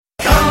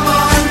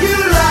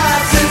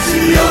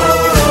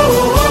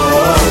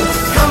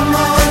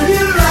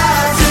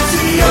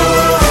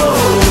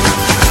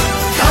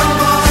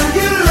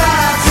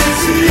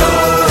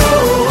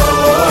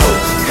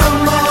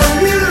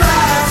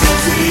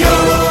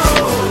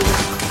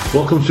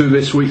Welcome to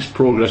this week's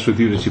Progress with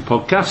Unity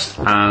podcast,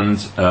 and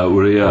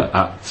we're here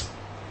at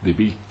the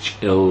Beach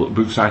Hill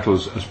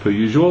Bookcycle as per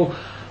usual.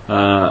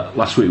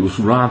 Last week was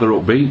rather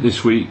upbeat.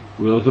 This week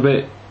we're a little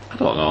bit, I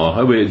don't know,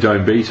 are we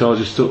downbeat or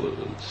just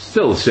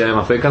still the same?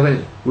 I think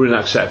we're in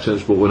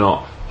acceptance, but we're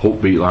not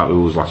upbeat like we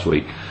was last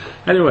week.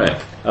 Anyway,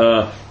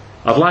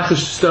 I'd like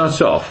us to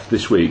start off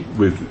this week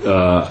with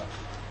the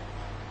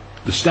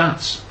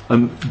stats,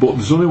 but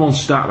there's only one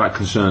stat that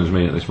concerns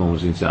me at this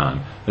moment in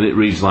time, and it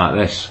reads like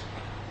this: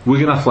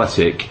 Wigan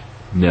Athletic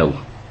 0,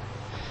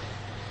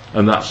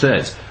 and that's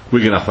it.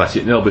 Wigan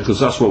Athletic 0, because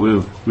that's what we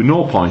do. With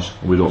no points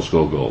and we don't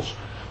score goals.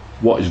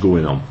 What is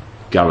going on,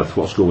 Gareth?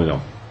 What's going on?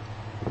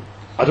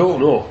 I don't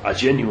know. I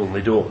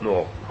genuinely don't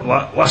know.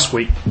 Last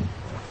week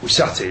we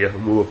sat here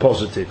and we were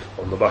positive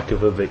on the back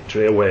of a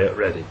victory away at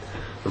Reading,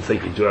 and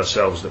thinking to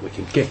ourselves that we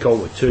can kick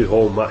on with 2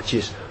 home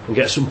matches and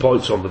get some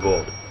points on the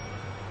board.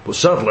 But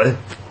sadly,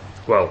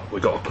 well, we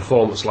got a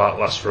performance like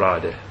last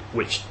Friday,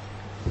 which,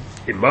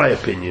 in my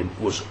opinion,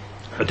 was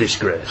a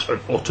disgrace, an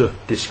utter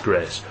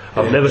disgrace.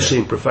 I've never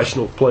seen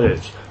professional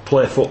players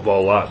play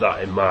football like that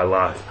in my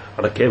life,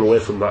 and I came away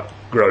from that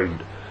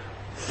ground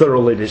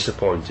thoroughly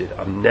disappointed.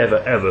 I've never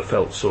ever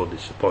felt so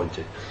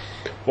disappointed.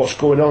 What's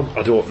going on?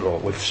 I don't know.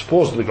 We've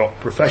supposedly got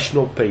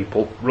professional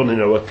people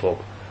running our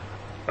club,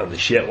 and they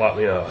shit like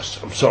the arse.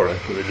 I'm sorry,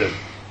 but they do.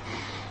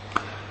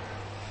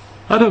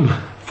 Adam,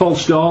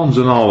 false dawns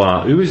and all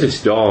that. Who is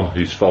this Dawn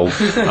who's false?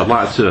 I'd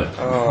like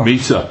to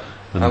meet her.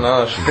 I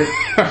know, she's been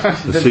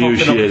see who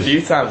she up is. a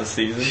few times this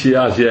season. She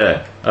has,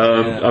 yeah.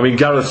 I mean,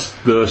 Gareth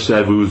there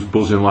said we was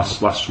buzzing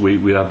last week.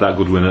 We had that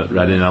good win at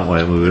Reading, hadn't we?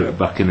 And we were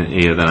back in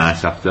here the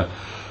night after.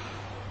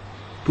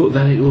 But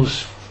then it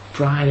was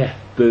Friday.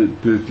 The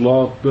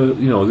Lord,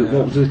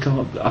 what was it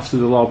called? After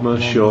the Lord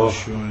Merce show.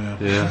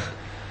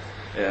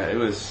 Yeah, it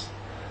was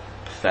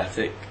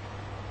pathetic.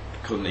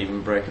 Couldn't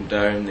even break them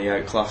down. They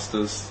outclassed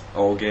us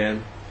all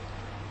game.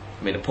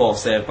 I mean, a poor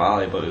save by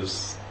Ali, but it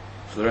was,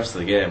 for the rest of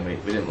the game, we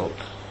didn't look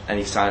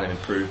any sign of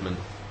improvement,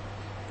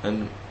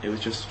 and it was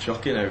just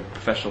shocking how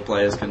professional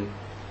players can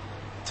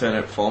turn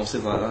out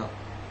performances like that.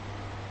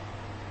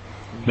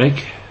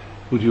 Mick,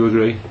 would you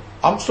agree?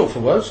 I'm stuck for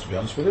words, to be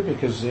honest with you,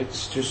 because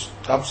it's just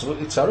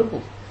absolutely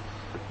terrible.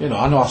 You know,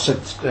 I know I've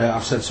said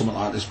something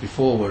like this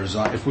before, whereas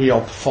if we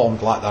all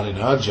performed like that in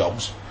our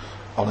jobs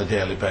on a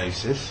daily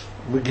basis,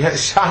 we'd get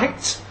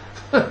sacked.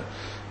 And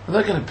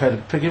they're going to pay a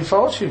pigging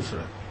fortune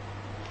for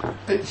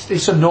it.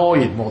 It's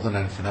annoying more than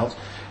anything else.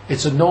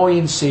 It's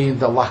annoying seeing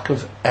the lack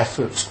of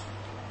effort,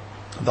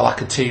 the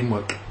lack of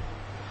teamwork,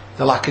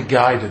 the lack of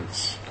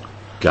guidance.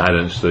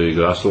 Guidance, there you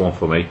go, that's the one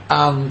for me.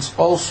 And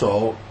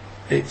also,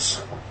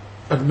 it's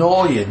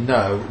annoying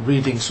now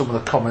reading some of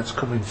the comments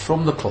coming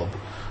from the club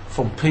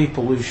from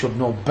people who should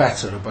know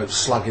better about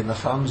slagging the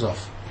fans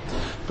off.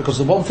 Because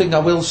the one thing I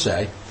will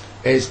say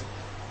is,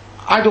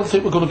 I don't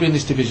think we're going to be in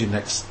this division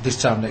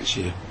this time next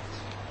year.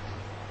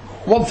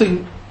 One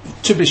thing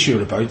to be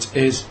sure about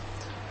is,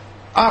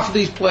 after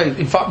these players,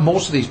 in fact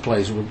most of these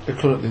players who are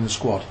currently in the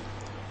squad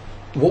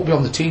won't be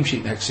on the team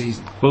sheet next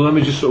season. Well, let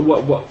me just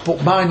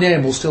but my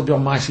name will still be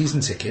on my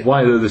season ticket.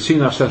 Why, the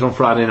team I said on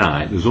Friday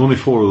night, there's only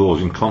 4 of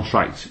those in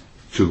contract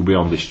to be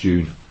on this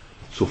June.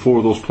 So 4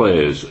 of those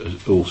players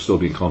will still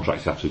be in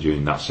contract after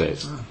June, that's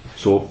it.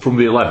 So from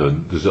the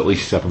 11, there's at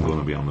least 7 going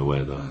to be on the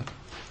way there.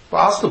 But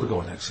I'll still be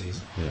going next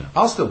season. Yeah.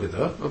 I'll still be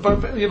there.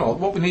 But you know,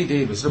 what we need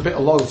here is a bit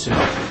of loyalty,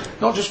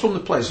 not just from the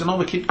players. I know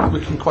we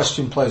can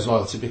question players'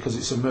 loyalty because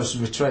it's a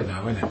mercenary trade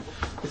now, isn't it?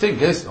 The thing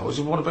is, though, is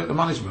what about the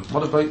management?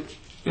 What about,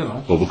 you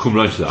know? Well, we'll come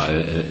round to that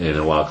in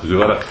a while, because we've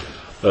had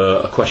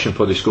a question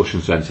for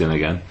discussion sent in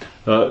again.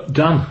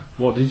 Dan,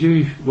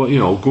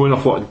 going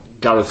off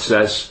what Gareth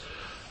says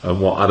and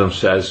what Adam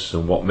says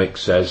and what Mick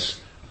says,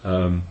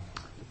 after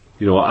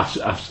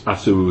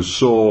we were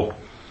so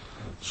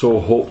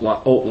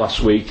up last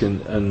week,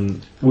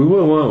 and we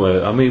were, weren't we?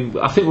 I mean,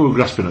 I think we were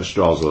grasping at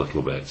straws a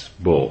little bit,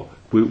 but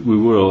we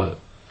were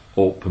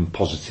up and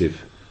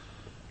positive.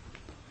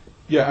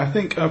 Yeah, I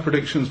think our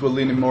predictions were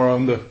leaning more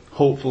on the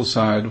hopeful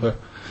side, where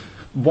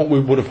what we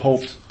would have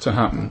hoped to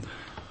happen,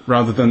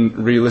 rather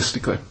than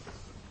realistically.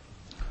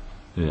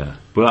 Yeah,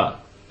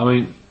 but I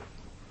mean,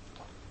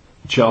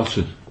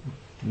 Charlton,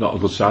 not a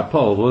good side,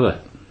 Paul, were they?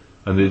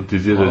 And they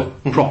did a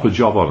proper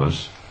job on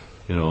us,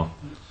 you know.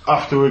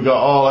 After we got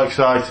all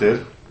excited,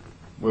 it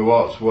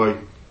all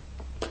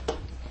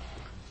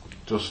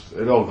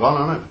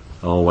gone, hasn't it?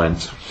 All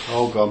went.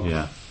 All gone.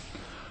 Yeah.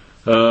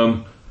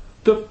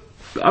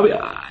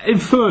 In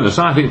fairness,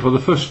 I think for the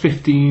first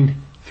 15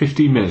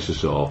 minutes or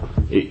so,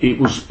 it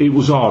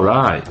was all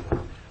right,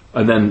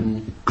 and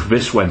then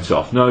this went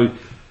off. Now,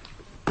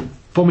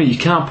 for me, you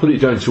can't put it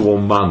down to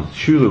one man.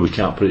 Surely we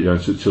can't put it down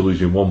to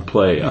losing one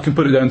player. You can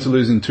put it down to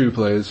losing 2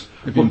 players,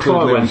 if you include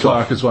Liam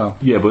Clark as well.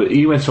 Yeah, but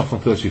he went off on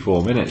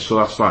 34 minutes, so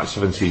that's like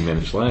 17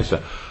 minutes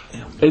later.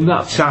 In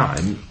that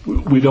time,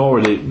 we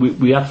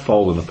had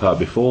fallen apart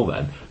before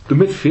then. The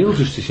midfield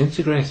just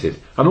disintegrated.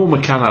 I know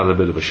McCann had a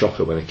bit of a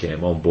shocker when he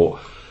came on, but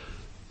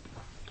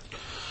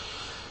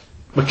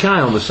Mackay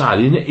on the side,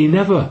 he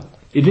never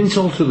He didn't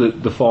alter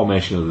the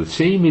formation of the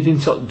team. He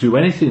didn't do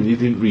anything. He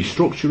didn't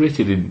restructure it.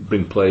 He didn't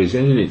bring players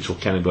in. He didn't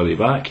took anybody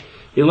back.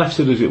 He left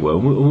it as it were.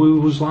 And we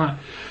was like,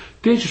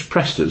 they just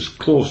pressed us,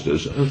 closed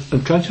us,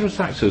 and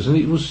counter-attacked us. And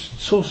it was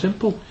so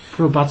simple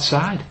for a bad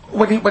side.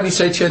 When you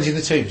say changing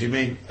the team, do you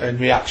mean in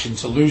reaction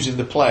to losing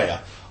the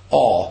player,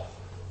 or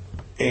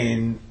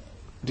in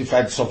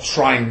defence of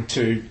trying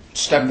to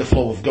stem the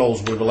flow of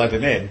goals we were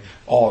letting in,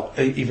 or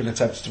even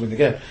attempts to win the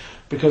game?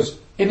 Because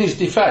in his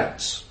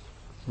defence,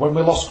 when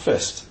we lost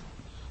Fist,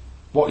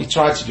 what he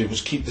tried to do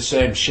was keep the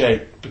same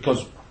shape,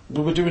 because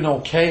we were doing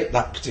okay at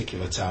that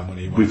particular time when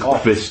he went With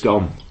off. Fist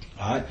on.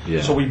 Right?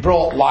 Yeah. So we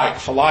brought like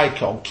for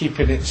like on,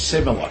 keeping it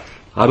similar.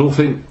 I don't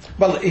think...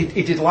 Well,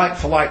 he did like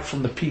for like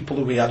from the people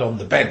who we had on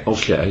the bench.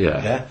 Okay,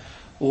 yeah.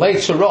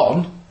 Later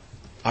on,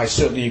 I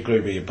certainly agree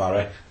with you,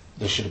 Barry.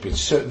 There should have been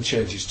certain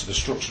changes to the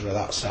structure of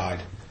that side.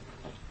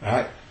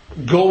 Right?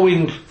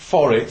 Going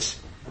for it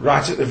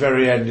right at the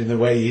very end in the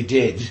way he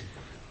did,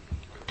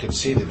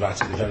 conceded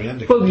right at the very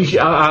end. Well,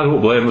 I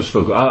don't blame us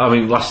for... I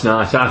mean, last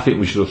night, I think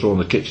we should have thrown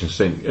the kitchen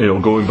sink. You know,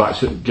 going back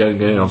to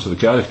getting onto the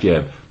Cardiff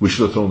game, we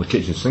should have thrown the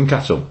kitchen sink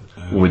at them.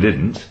 Well, we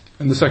didn't.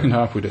 In the second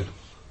half, we did.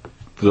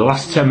 For the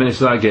last 10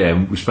 minutes of that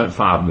game, we spent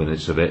 5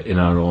 minutes of it in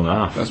our own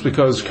half. That's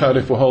because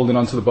Cardiff were holding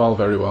onto the ball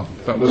very well.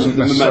 That wasn't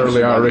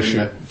necessarily our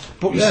issue.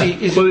 But you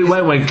see, Well, it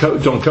went when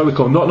Don Cowie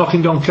came, not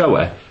knocking Don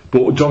Cowie,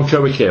 but Don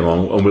Cowie came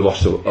on and we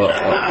lost a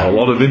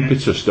lot of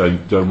impetus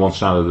down one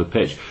side of the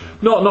pitch.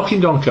 Not knocking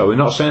Don Cowie,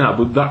 not saying that,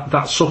 but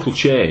that subtle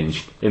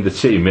change in the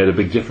team made a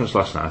big difference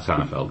last night,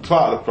 I felt.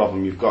 Part of the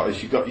problem you've got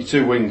is you've got your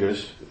two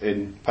wingers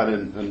in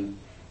Pennant and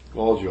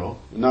Ojo,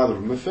 and neither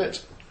of them are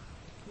fit.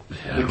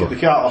 Yeah, They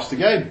can't last the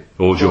game.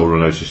 Ojo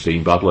run out of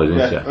steam badly,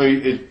 didn't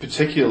he? He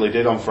particularly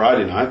did on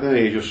Friday night. Then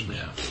he just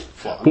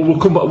flattened. But we'll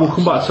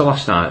come back to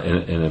last night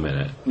in a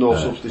minute. No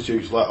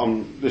substitutes left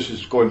on. This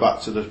is going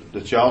back to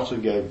the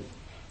Charlton game.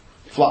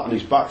 Flattened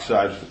his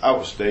backside out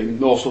of steam.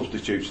 No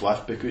substitutes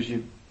left because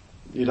you'd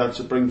had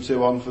to bring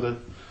two on for the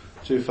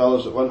two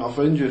fellas that went off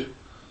injured.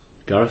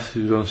 Gareth,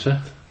 you going to say?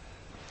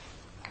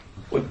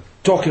 We're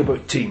talking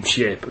about team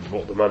shape and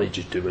what the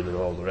manager's doing and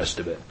all the rest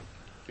of it.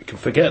 You can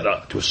forget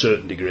that to a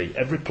certain degree.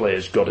 Every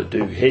player's got to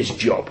do his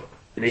job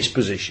in his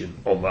position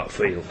on that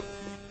field.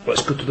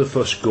 Let's go to the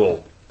first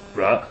goal,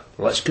 right?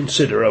 Let's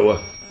consider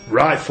our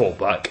right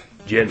full-back,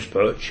 James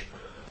Perch,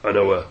 and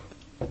our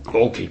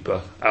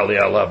goalkeeper, Ali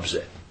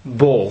Al-Abzi.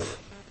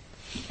 Both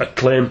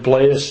acclaimed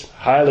players,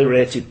 highly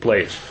rated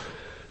players.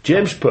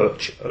 James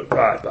Perch, at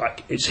right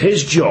back, it's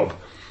his job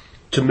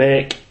to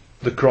make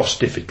the cross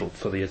difficult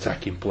for the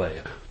attacking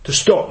player, to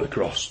stop the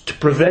cross, to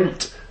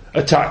prevent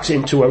attacks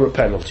into our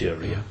penalty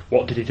area.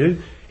 What did he do?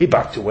 He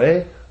backed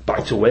away,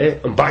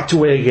 and backed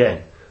away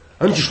again,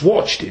 and just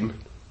watched him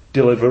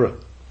deliver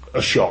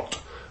a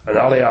shot. And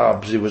Ali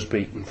Abzi was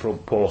beaten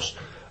front post.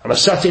 And I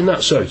sat in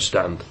that south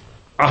stand,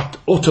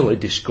 utterly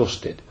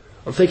disgusted,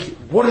 and thinking,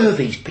 what are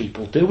these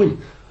people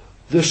doing?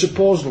 They're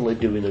supposedly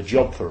doing a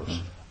job for us,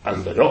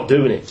 and they're not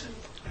doing it.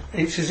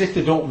 it's as if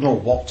they don't know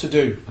what to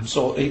do. And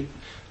so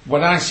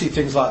when I see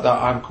things like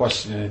that, I'm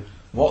questioning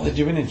what they're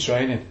doing in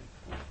training.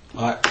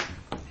 Like,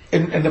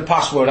 in the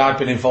past where I've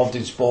been involved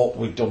in sport,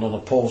 we've done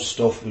unopposed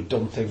stuff, we've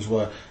done things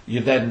where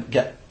you then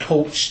get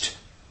coached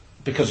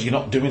because you're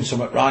not doing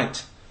something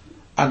right.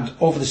 And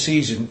over the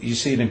season, you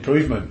see an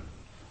improvement.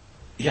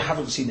 You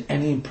haven't seen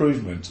any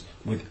improvement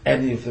with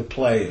any of the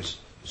players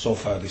so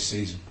far this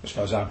season, as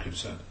far as I'm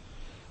concerned.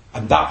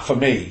 And that, for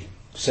me,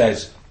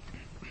 says,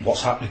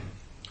 what's happening?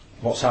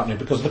 What's happening?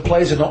 Because the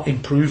players are not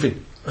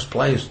improving as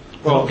players.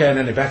 They're not getting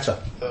any better.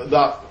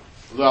 That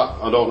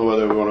I don't know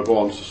whether we want to go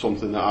on to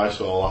something that I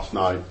saw last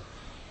night,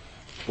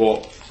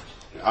 but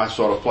I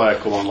saw a player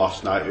come on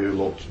last night who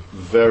looked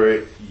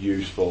very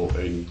useful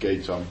in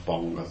Gaetan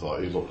Bong. I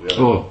thought he looked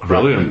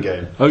brilliant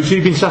game. Oh, so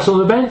you've been sat on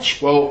the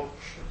bench? Well,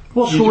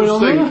 what's going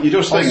on there? You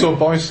just think, Also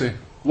Boise.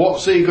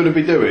 what's he going to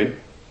be doing?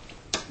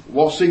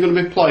 What's he going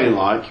to be playing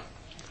like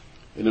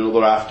in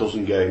another half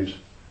dozen games?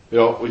 You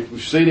know,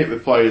 we've seen it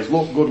with players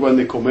look good when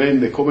they come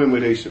in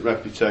with decent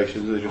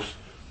reputations, they just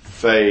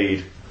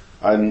fade.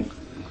 And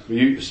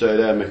you say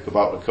there, Mick,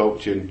 about the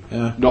coaching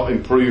not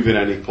improving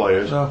any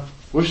players. No.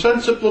 We've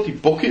sent a bloody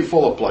bucket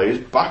full of players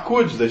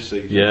backwards this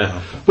season. Yeah,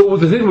 but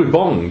with the thing with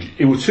Bong,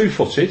 he was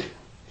two-footed,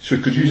 so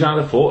he could use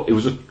either foot. He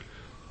was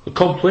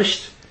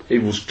accomplished. He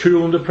was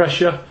cool under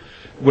pressure.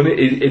 When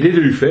he did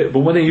oof it, but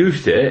when he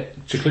oofed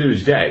it to clear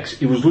his decks,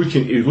 he looked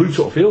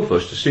upfield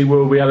first to see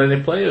where we had any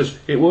players.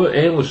 It weren't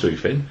aimless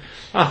oofing.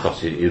 I thought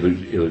he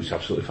looked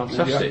absolutely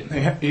fantastic.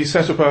 Yeah. He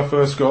set up our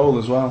first goal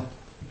as well.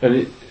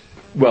 And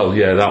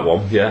that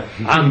one, yeah.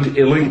 And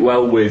he linked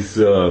well with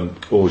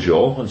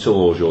Ojo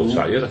until Ojo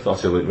retired. I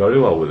thought he linked very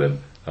well with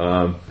him.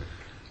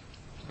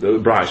 The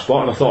bright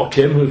spot, and I thought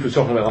Kim, we were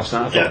talking about last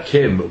night, I thought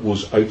Kim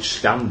was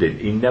outstanding.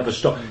 He never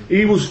stopped.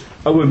 He was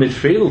our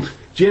midfield.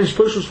 James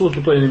Perch was supposed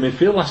to play in the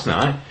midfield last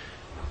night.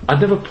 I'd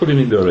never put him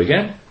in there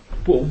again.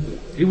 But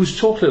he was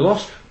totally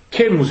lost.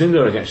 Kim was in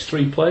there against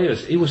three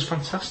players. He was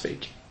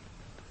fantastic.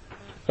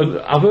 And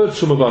I've heard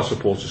some of our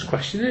supporters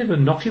question him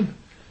and knock him.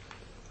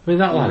 I mean,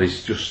 that lad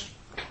is just.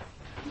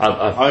 I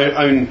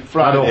mean, I'd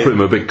Friday. offer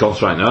him a big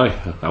contract now.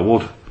 I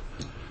would.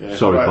 Yeah,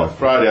 Sorry, Paul.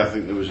 Friday, I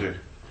think there was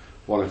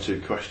one or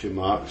two question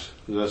marks.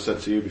 As I said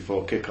to you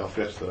before kick-off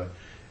yesterday,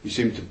 he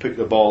seemed to pick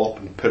the ball up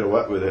and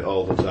pirouette with it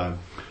all the time.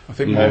 I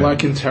think more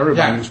like in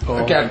Terrabang's,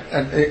 Paul. Again,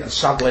 and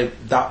sadly,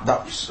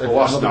 that's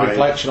another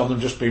reflection on them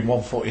just being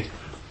one-footed.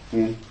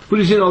 But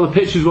he's in on the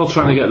pitch as well,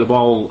 trying to get the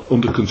ball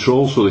under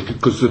control, so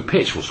because the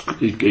pitch was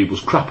it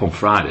was crap on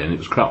Friday and it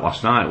was crap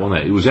last night,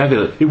 wasn't it? It was heavy.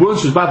 It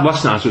wasn't as bad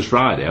last night as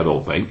Friday, I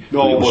don't think.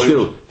 No, but it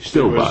was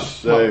still it bad.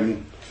 was,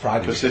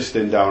 Friday.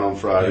 persisting down on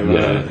Friday.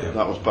 Yeah.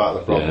 That was part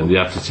of the problem. Yeah, and they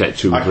had to take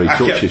 2 or 3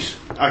 touches.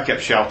 I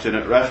kept shouting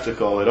at ref to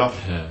call it off.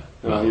 Yeah.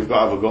 You've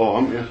got to have a go,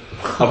 haven't you?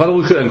 I've had a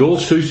look at them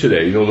goals too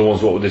today. You know, the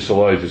ones what were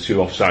disallowed, the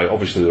 2 offside.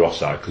 Obviously they're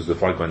offside because the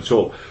flag went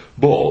up.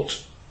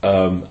 But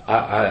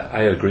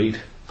I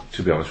agreed,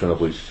 to be honest, when I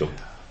bleached them.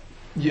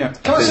 Yeah.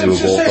 Can I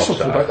say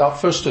something about that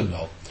Thurston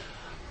though?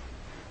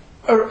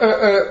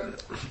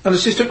 An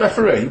assistant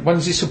referee,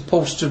 when's he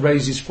supposed to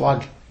raise his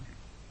flag?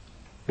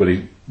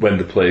 When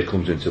the player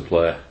comes into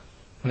play.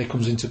 When he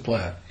comes into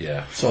play.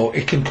 Yeah. So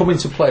it can come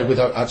into play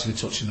without actually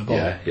touching the ball.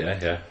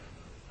 Yeah.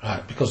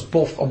 Right, because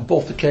on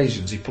both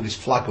occasions he put his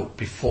flag up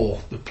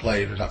before the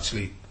player had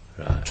actually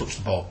touched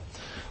the ball.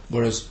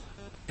 Whereas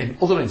in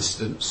other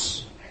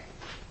instances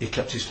he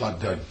kept his flag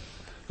down.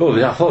 Oh,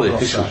 I thought the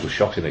officials were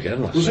shocking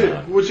again last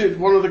night. Was it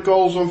one of the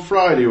goals on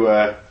Friday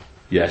where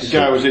Yes. the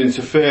guy was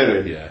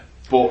interfering? Yeah.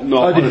 But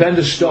not. The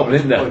defender stopped,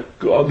 didn't they?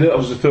 That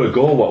was the third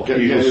goal. What Get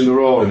in the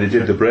road. and they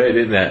did the break,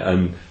 didn't they?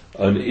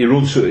 And he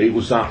runs to it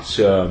was that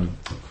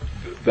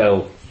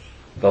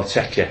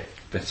Beltekle,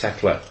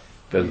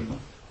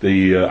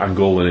 the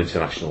Angolan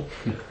international.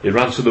 He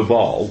ran to the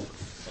ball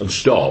and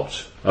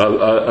stopped,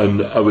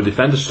 and our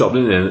defender stopped,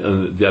 didn't they?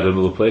 And they had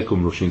another player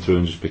come rushing through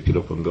and just pick it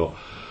up and go.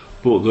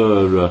 But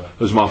they're,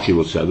 as Marky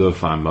would say, they're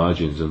fine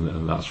margins,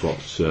 and that's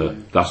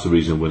that's the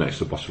reason we're next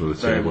to the bottom of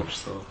the Very table. much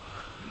so.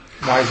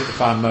 Why is it the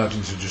fine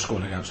margins are just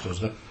going against us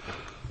then?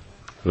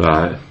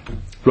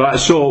 Right,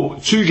 so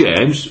 2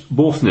 games,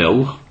 both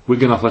nil,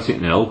 Wigan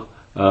Athletic nil,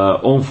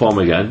 on form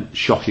again,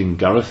 shocking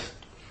Gareth.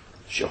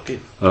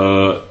 Shocking.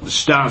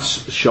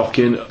 Stats,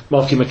 shocking.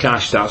 Malky Mackay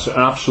stats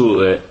are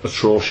absolutely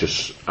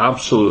atrocious.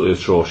 Absolutely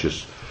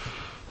atrocious.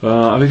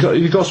 Have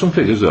you got some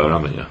figures there,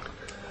 haven't you?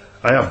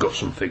 I have got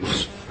some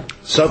figures.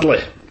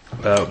 Sadly,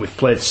 we've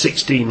played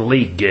 16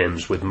 league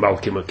games with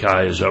Malky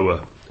Mackay as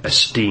our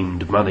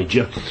esteemed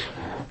manager.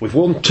 We've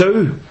won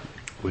 2,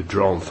 we've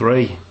drawn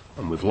 3,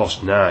 and we've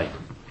lost 9.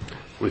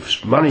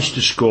 We've managed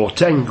to score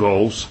 10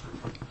 goals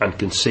and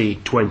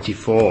concede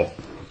 24.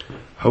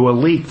 Our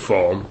league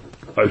form,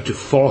 out of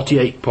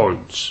 48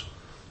 points,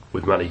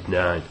 we've managed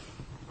 9.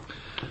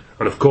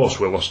 And of course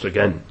we lost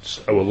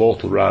against our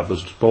local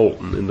rivals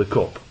Bolton in the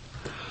Cup.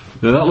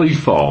 Now that league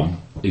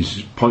form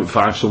is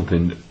 0.5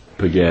 something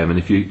per game, and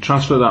if you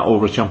transfer that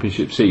over a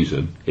championship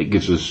season, it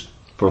gives us,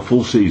 for a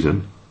full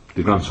season,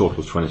 the grand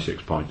total is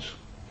 26 points.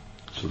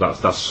 So that's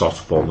the sort of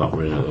form that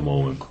we're in at the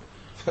moment.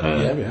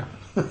 Yeah.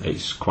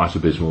 It's quite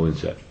abysmal,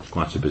 isn't it?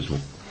 Quite abysmal.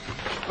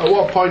 At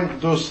what point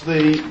does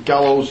the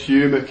gallows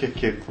humour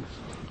kick in?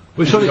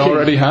 Which It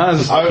already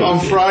has.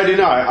 On Friday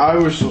night, I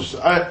was just,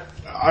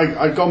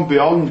 I'd gone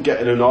beyond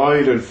getting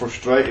annoyed and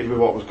frustrated with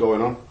what was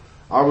going on.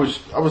 I was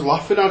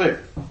laughing at it.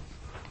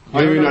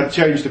 I mean, I'd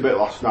changed a bit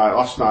last night.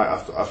 Last night,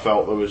 I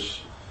felt there was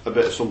a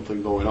bit of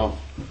something going on,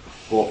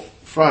 but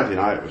Friday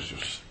night it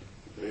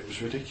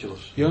was ridiculous.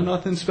 You're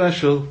nothing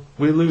special.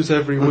 We lose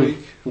every week.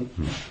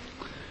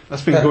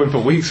 That's been going for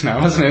weeks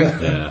now, hasn't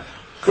it? Yeah.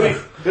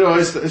 You know,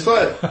 it's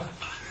like,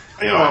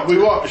 you know, we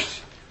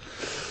watched,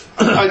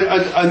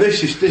 and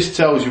this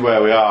tells you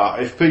where we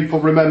are. If people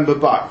remember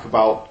back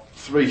about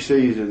 3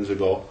 seasons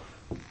ago,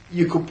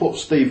 you could put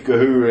Steve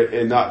Gahura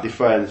in that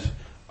defence,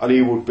 and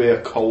he would be a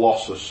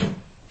colossus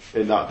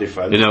in that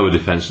defence. In our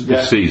defence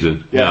this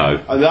season,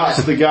 no. And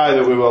that's the guy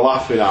that we were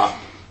laughing at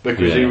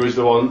because he was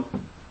the one,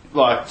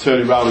 like,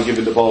 turning around and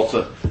giving the ball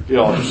to, you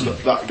know,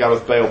 just that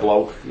Gareth Bale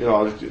bloke. You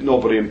know,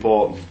 nobody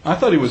important. I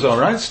thought he was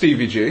alright,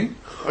 Stevie G.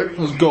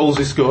 Those goals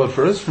he scored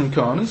for us from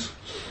corners.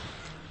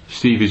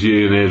 Stevie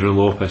G and Adrian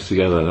Lopez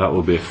together, that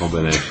would be a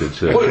combination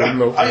too.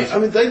 Well, I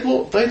mean, they'd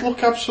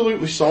look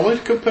absolutely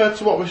solid compared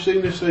to what we've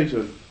seen this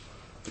season.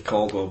 The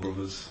Caldwell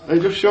brothers. It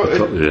just shows.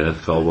 Yeah,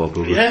 Caldwell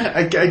brothers. Yeah,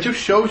 it just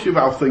shows you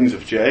how things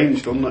have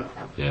changed, doesn't it?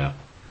 Yeah.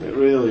 It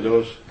really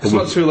does. It's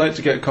not too late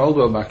to get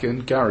Caldwell back in,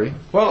 Gary.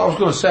 Well, I was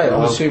going to say,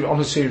 on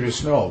a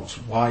serious note,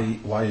 why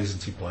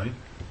isn't he playing?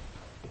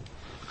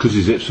 Because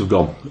his hips have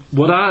gone.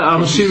 But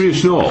on a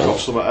serious Got note,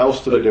 something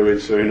else to be doing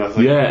soon, I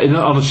think.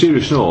 on a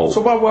serious note,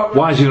 So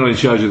why is he not in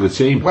charge of the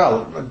team?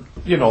 Well,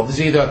 you know, is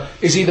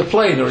either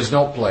playing or he's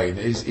not playing.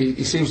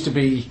 He seems to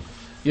be,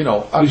 you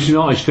know. He's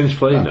not. He's finished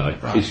playing now.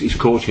 Right. He's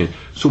coaching.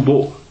 So,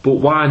 but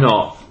why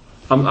not?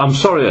 I'm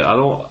sorry.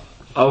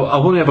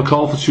 I've only ever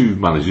called for 2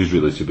 managers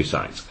really to be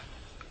sacked.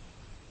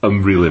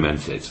 And really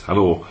meant it. I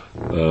know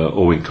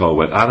Owen Cole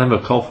went. I never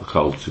called for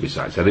Cole to be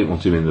sacked. I didn't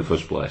want him in the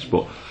first place.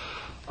 But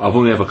I've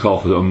only ever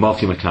called for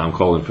Malky Mackay. I'm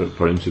calling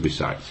for him to be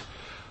sacked.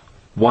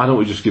 Why don't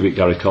we just give it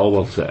Gary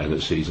Caldwell to end of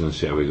the season and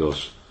see how he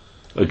goes?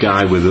 A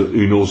guy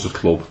who knows the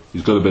club,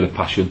 he's got a bit of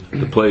passion,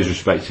 the players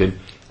respect him,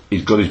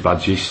 he's got his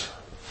badges.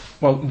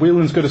 Well,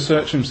 Whelan's got to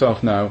search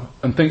himself now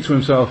and think to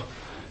himself,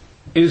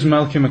 is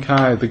Malcolm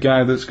Mackay the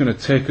guy that's going to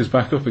take us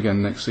back up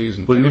again next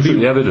season? Well, look at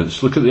the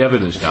evidence. Look at the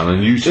evidence, Dan,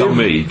 and you tell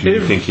me, do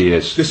you think he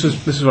is? This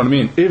is what I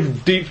mean.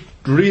 If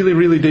really,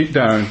 really deep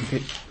down,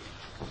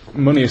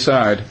 money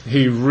aside,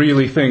 he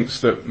really thinks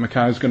that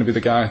Mackay's going to be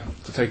the guy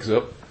to take us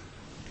up,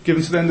 give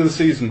him to the end of the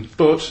season.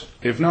 But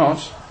if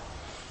not,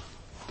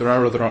 there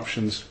are other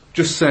options.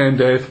 Just saying,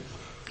 Dave.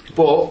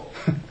 But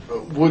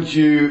would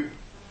you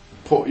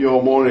put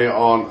your money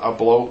on a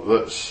bloke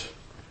that's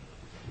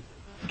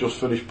just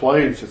finished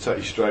playing to take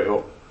you straight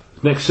up?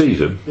 Next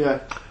season? Yeah.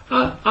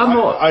 I'm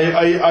not.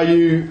 Are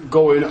you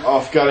going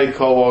off Gary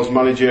Caldwell's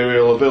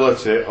managerial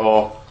ability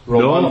or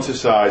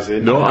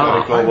romanticising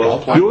Gary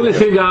Caldwell's plan? The only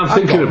thing I'm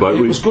thinking about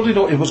it was good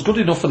enough. It was good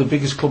enough for the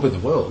biggest club in the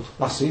world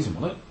last season,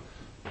 wasn't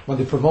it? When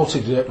they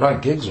promoted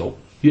Ryan Giggs up.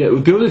 Yeah,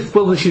 the only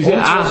this is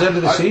Towards the end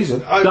of the season.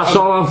 That's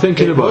all I'm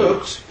thinking about.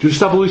 Works.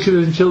 Just have a look at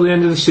it until the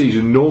end of the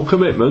season. No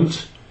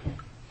commitment.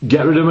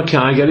 Get rid of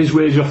Mackay. Get his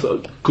wage off,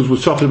 because we're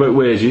talking about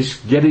wages.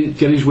 Get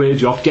his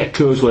wage off. Get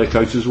Kerslake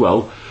out as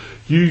well.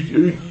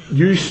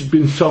 You've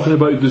been talking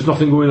about there's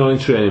nothing going on in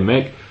training,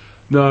 Mick.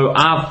 No,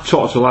 I've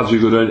talked to lads who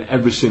go down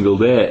every single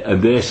day,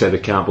 and they say they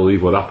can't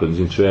believe what happens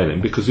in training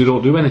because they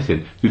don't do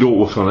anything. They don't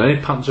work on any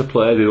patterns of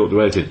play. They don't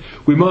do anything.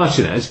 With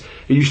Martinez,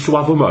 he used to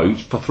have them out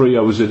for 3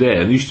 hours a day,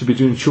 and he used to be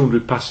doing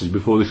 200 passes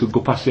before they could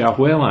go past the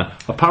halfway line.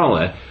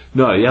 Apparently,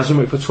 no, he has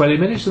them out for 20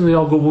 minutes, and they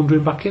all go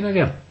wandering back in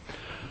again.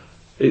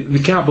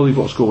 They can't believe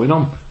what's going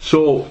on.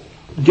 So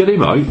get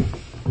him out,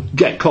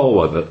 get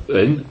Caldwell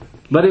in,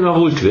 let him have a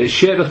look at it,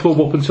 shake the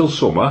club up until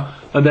summer,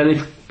 and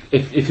then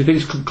if he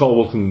thinks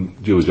Caldwell can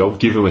do a job,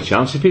 give him a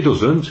chance. If he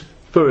doesn't,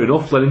 fair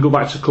enough, let him go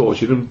back to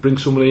coaching and bring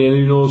somebody in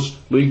who knows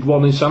League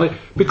One insanity.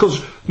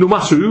 Because no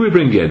matter who we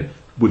bring in,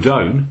 we're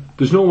down.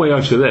 There's no way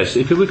out of this.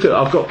 If you look at,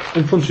 I've got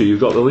in front of you,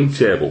 you've got the league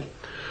table.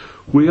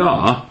 We're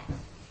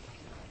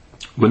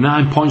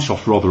 9 points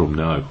off Rotherham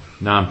now.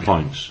 9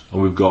 points.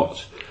 And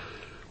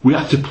we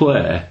have to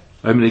play,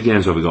 how many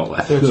games have we got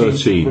left?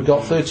 13. We've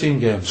got 13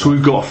 games. So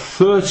we've got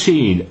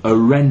 13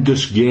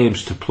 horrendous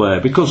games to play,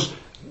 because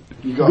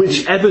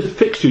whichever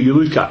fixture you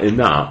look at in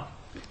that,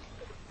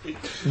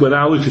 when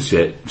I look at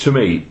it, to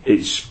me,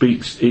 it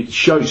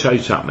shouts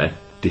out at me,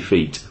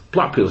 defeat.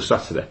 Blackpool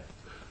Saturday,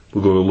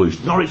 we're going to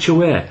lose. Norwich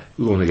away,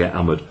 we're going to get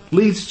hammered.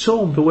 Leeds at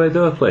home, the way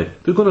they're playing,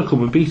 they're going to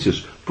come and beat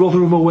us.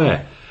 Rotherham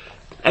away.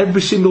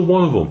 Every single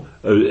one of them,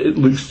 it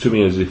looks to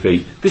me as a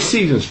defeat. This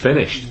season's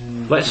finished.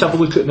 Let's have a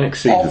look at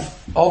next season.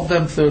 Of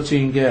them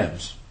 13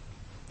 games,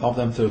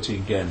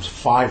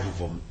 5 of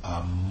them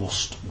are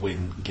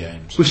must-win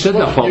games. We've said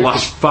that for the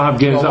last 5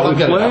 games that we've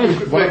played.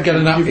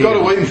 You've got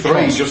to win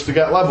 3 just to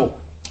get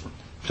level.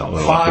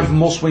 5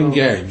 must-win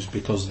games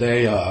because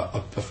they are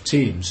of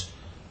teams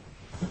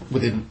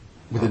within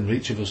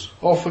reach of us.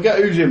 Oh, forget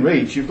who's in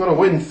reach. You've got to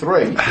win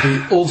 3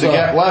 to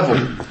get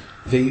level.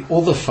 The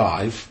other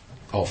 5,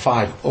 or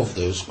 5 of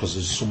those, because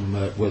there's some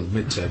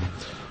mid-term,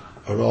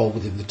 are all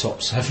within the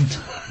top 7.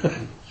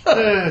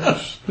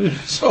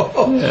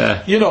 So,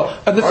 yeah. you know,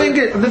 and the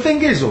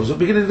thing is, though, at the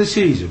beginning of the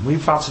season, we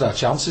fancied our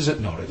chances at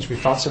Norwich, we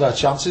fancied our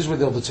chances with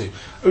the other two.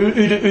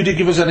 Who'd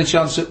give us any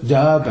chance at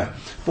Derby?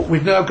 But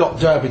we've now got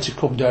Derby to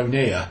come down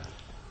here.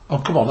 Oh,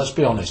 come on, let's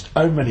be honest.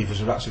 How many of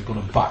us are actually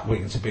going to back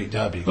wing to beat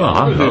Derby? Well,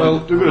 I don't know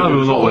the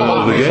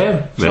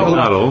game.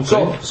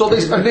 So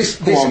this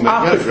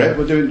apathy.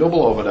 We're doing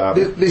double over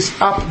Derby. This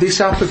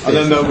apathy. And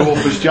then they'll go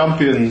up as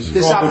champions.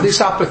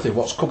 This apathy,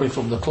 what's coming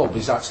from the club,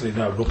 is actually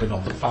now rubbing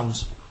on the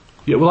fans.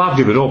 Yeah, well, I've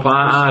given up.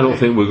 I don't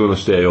think we're going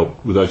to stay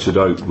up. Without a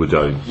doubt, we're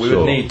down. We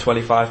would need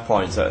 25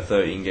 points out of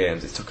 13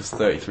 games. It took us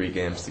 33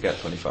 games to get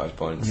 25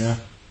 points. Yeah.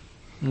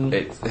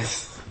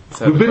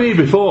 We've been here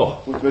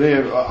before. We've been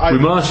here.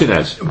 With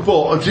Martinez.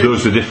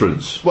 There's the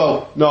difference.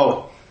 Well,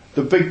 no.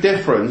 The big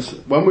difference,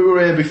 when we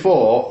were here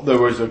before, there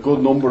was a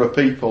good number of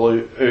people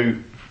who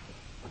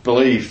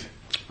believed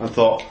and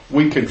thought,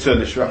 we can turn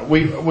this around.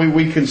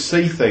 We can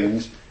see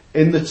things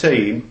in the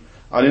team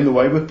and in the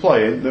way we're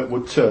playing that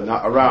would turn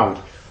that around.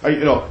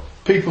 You know,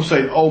 people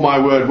say, oh my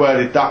word, where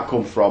did that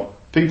come from?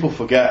 People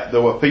forget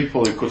there were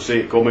people who could see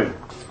it coming.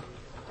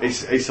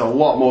 It's a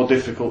lot more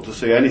difficult to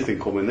see anything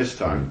coming this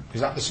time. Is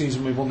that the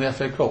season we won the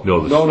FA Cup?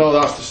 No,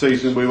 that's the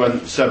season we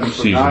went 7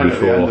 from 9 at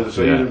the end of the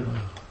season.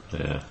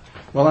 Yeah.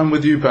 Well, I'm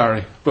with you,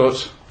 Barry,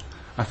 but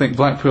I think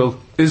Blackpool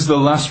is the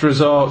last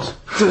resort.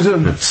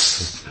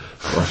 Last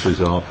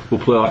resort.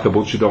 We'll play like a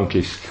bunch of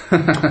donkeys.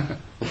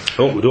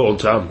 Oh, we don't want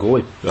time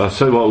going. I'll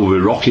tell you what, we'll be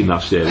rocking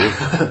that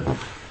stadium.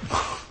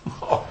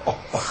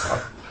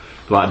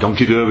 Like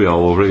Donkey Derby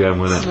all over again,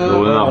 wouldn't it?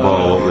 Throwing that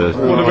ball up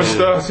there. What have we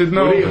started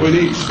now? We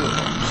need.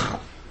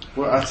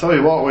 Well, I tell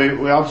you what,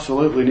 we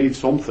absolutely need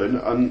something,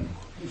 and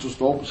just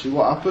hope to see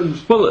what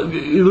happens. Well,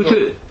 you look at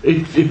it.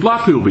 If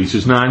Blackpool beats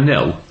us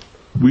 9-0,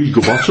 we'd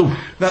go bottom.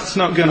 That's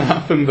not going to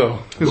happen though,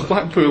 because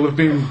Blackpool have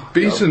been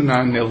beaten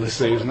 9-0 this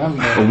season, haven't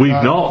they? And we've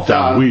not,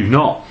 Dan, we've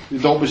not. You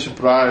don't be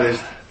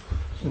surprised.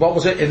 What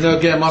was it in their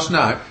game last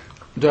night?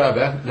 Derby,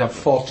 they had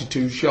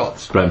 42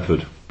 shots.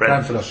 Brentford.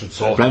 Brentford, I should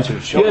say.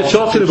 Brentford. Yeah,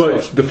 talking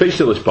about the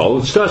fixture list, Paul,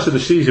 at the start of the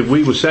season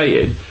we were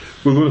saying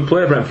we're going to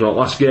play Brentford on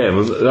last game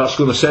and that's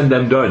going to send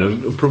them down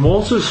and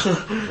promote us.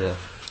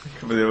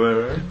 Could be the way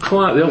around.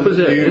 Quite the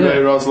opposite.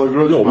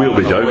 No, we'll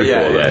be down before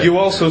then. You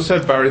also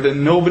said, Barry, that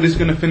nobody's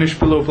going to finish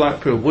below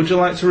Blackpool. Would you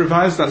like to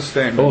revise that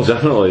statement? Oh,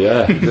 definitely,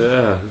 yeah.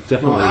 Yeah,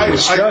 definitely. We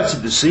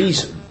started the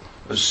season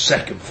as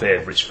second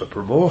favourites for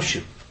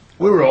promotion.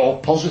 We were all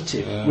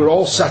positive. We were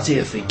all sat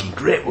here thinking,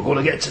 great, we're going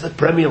to get to the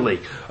Premier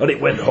League. And it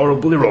went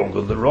horribly wrong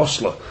under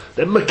Rosler.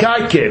 Then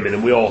Mackay came in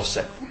and we all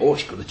said, oh,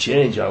 it's going to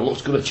change. Our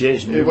luck's going to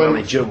change. New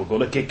manager, we're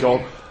going to kick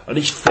on. And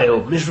he's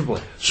failed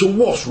miserably. So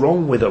what's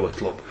wrong with our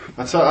club?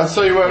 I'll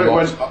tell you where it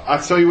went.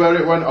 I'll tell you where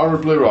it went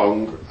horribly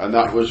wrong, and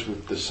that was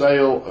with the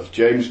sale of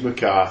James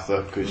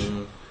MacArthur. Because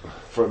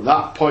from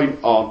that point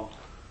on,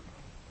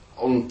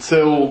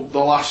 until the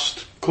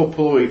last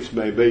couple of weeks,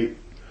 maybe,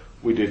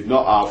 we did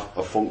not have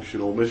a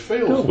functional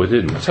midfield. No, we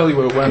didn't. I'll tell you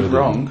where it went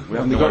wrong.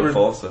 When they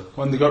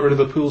got rid of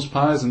the Pools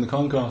Pies in the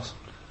concourse.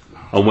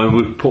 And when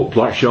we put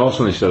black shorts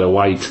on instead of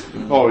white.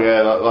 Oh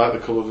yeah, like the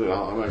colours.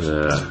 That makes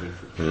sense.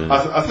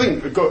 I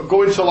think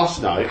going to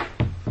last night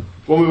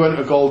when we went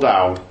a goal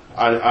down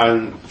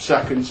and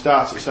second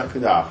half,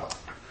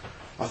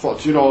 I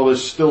thought, you know,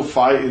 there's still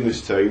fight in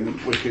this team.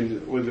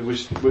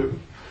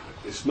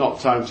 It's not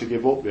time to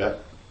give up yet.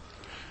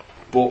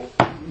 But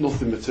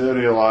nothing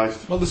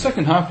materialised. Well, the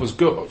second half was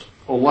good.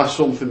 Unless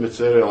something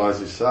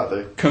materialises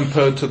Saturday.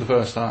 Compared to the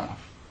first half.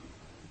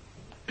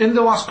 In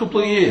the last couple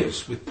of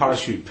years, with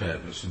parachute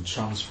payments and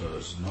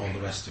transfers and all the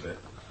rest of it,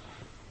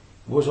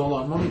 where's all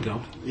that money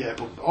gone? Yeah,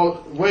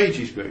 but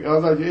wages, mate.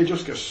 It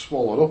just gets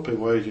swallowed up in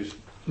wages.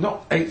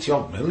 Not 80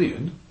 odd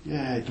million.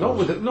 Yeah, it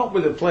not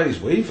with the players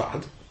we've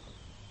had.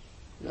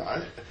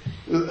 Yeah,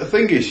 the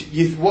thing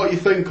is, what you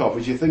think of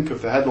is you think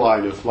of the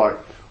headline of like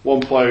one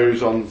player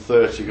who's on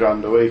 30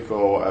 grand a week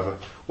or whatever.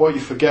 What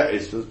you forget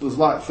is there's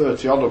like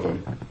 30 odd of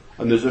them,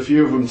 and there's a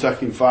few of them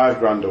taking 5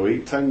 grand a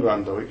week, 10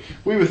 grand a week.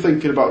 We were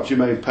thinking about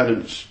Jermaine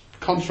Pennant's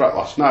contract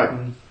last night.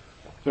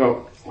 You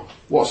know,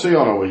 what's he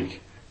on a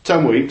week?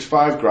 10 weeks,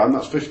 5 grand,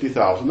 that's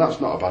 50,000.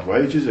 That's not a bad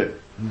wage, is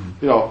it?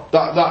 You know,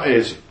 that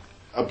is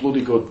a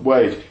bloody good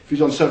wage. If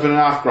he's on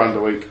 7.5 grand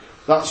a week,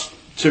 that's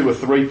 2 or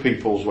 3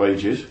 people's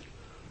wages,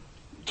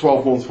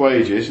 12-month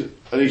wages,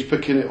 and he's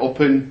picking it up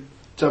in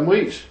 10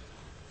 weeks.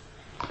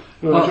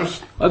 You know,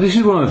 this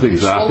is one of the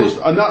things that I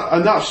think,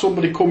 and that's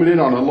somebody coming in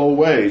on a low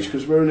wage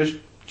because we're in this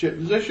shit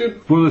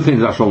position. one of the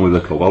things that's wrong with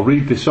the club. I'll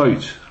read this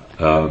out,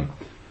 and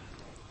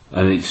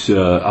it's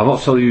I'll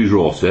not tell you who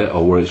wrote it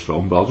or where it's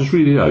from, but I'll just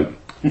read it out.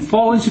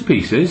 Falling to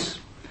pieces.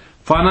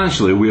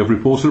 Financially, we have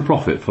reported a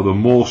profit for the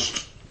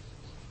most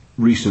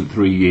recent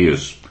 3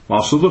 years,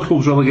 whilst other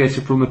clubs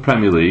relegated from the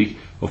Premier League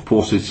have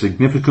posted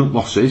significant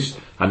losses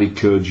and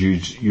incurred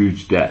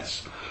huge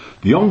debts.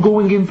 The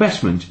ongoing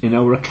investment in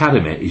our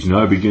academy is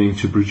now beginning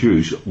to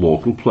produce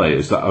local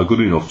players that are good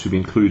enough to be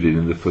included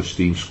in the first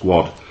team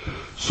squad,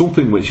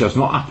 something which has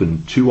not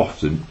happened too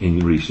often in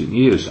recent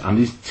years and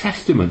is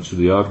testament to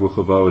the hard work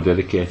of our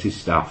dedicated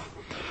staff.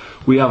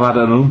 We have had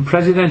an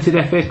unprecedented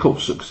FA Cup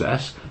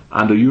success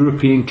and a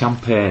European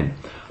campaign,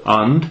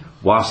 and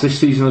whilst this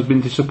season has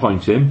been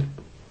disappointing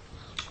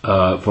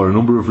for a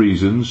number of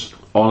reasons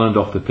on and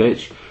off the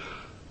pitch,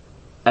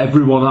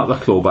 everyone at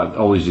the club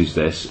acknowledges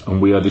this,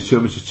 and we are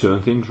determined to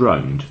turn things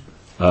round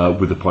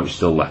with the points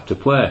still left to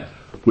play.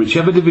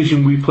 Whichever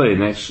division we play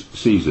next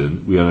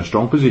season, we are in a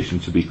strong position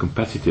to be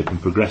competitive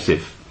and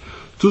progressive.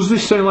 Does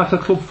this sound like a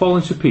club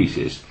falling to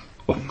pieces?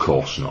 Of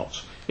course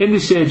not. In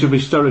this age of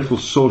hysterical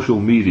social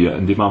media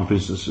and demand for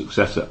instant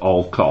success at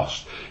all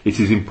costs, it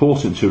is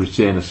important to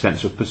retain a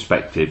sense of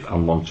perspective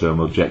and long-term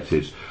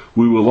objectives.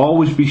 We will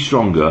always be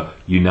stronger,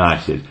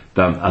 united,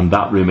 and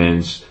that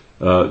remains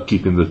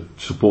keeping the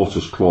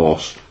supporters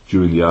close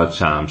during the hard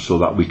times so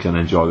that we can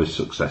enjoy this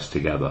success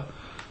together.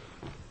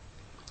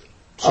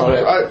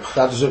 Sorry,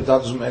 that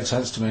doesn't make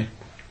sense to me.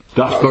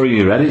 That's very in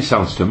your head, it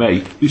sounds to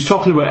me. He's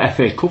talking about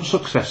FA Cup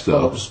success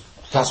though. Well,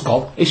 that's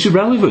gone. It's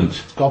irrelevant.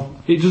 It's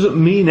gone. It doesn't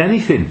mean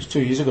anything. It's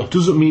 2 years ago.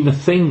 Doesn't mean a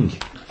thing.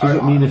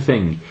 Doesn't mean a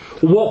thing.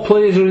 What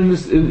players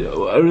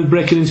are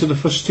breaking into the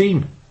first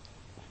team?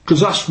 Because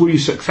that's where your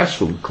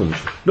successful comes.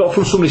 Not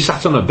from somebody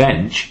sat on a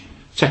bench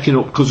checking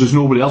up because there's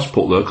nobody else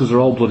put there because they're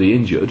all bloody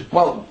injured.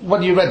 Well,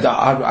 when you read that,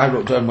 I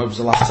wrote down when was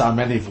the last time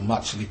any of them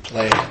actually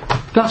played.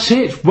 That's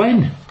it.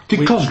 When?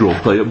 Did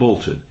Cosgrove play at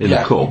Bolton in the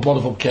Cup? One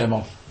of them came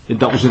on.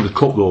 That was in the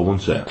Cup though,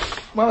 wasn't it?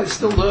 Well, it's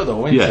still there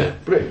though, isn't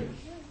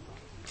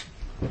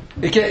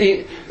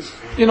it?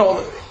 You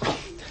know,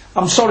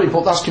 I'm sorry,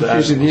 but that's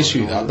confusing the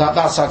issue.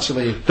 That's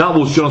actually... That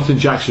was Jonathan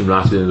Jackson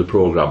writing in the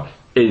programme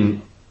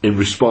in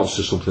response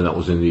to something that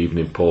was in the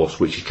Evening Post,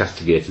 which he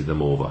castigated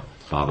them over,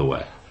 by the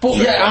way. But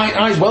yeah,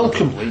 I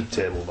welcome. League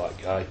table, that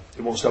guy.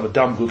 He wants to have a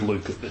damn good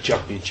look at the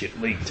Championship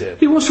League table.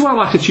 He wants to act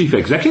like a chief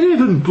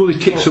executive and bloody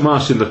kick some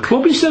arse in the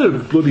club instead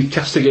of bloody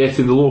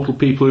castigating the local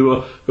people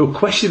who are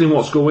questioning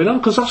what's going on,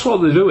 because that's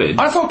what they're doing.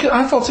 I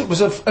thought it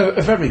was a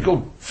very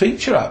good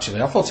feature,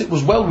 actually. I thought it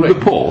was well written.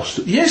 The Post?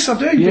 Yes, I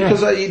do, Yeah.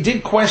 because it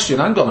did question,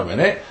 hang on a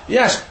minute,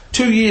 yes,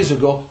 2 years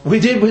ago, we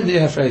did win the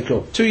FA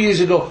Cup. 2 years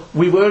ago,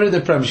 we were in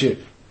the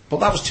Premiership. But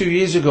that was 2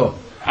 years ago.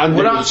 And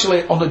we're it was-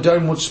 actually on a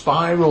downward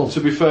spiral.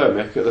 To be fair,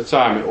 Mick, at the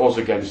time it was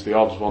against the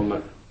odds, wasn't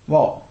it?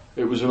 What?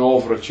 It was an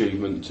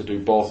overachievement to do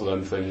both of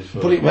them things.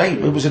 But it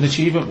was an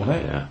achievement, wasn't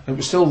it? Yeah. It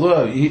was still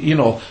there. You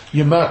know,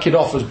 you mark it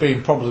off as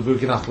being probably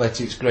Wigan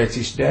Athletics'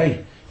 greatest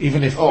day,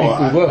 even if we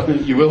were.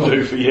 You will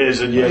do for years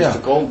and years Yeah. to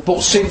come.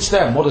 But since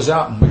then, what has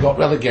happened? We got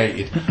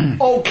relegated.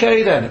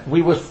 Okay then,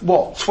 we were,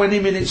 20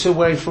 minutes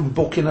away from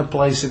booking a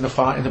place in the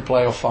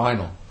playoff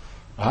final.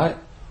 Right?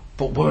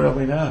 But where are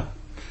we now?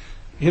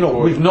 You know,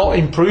 we've not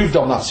improved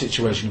on that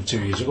situation of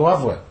 2 years ago,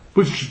 have we?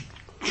 We've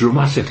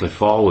dramatically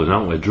fallen,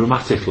 haven't we?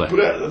 Dramatically.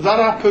 But that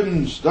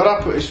happens.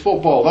 It's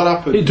football. That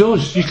happens. It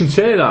does, you can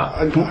say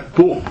that.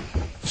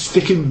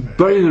 But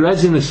burying their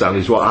heads in the sand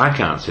is what I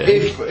can't say.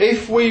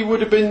 If we would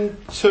have been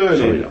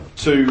turning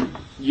to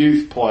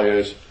youth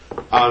players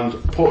and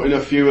putting a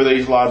few of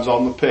these lads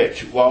on the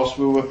pitch whilst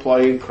we were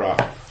playing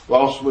crap,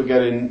 whilst we were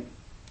getting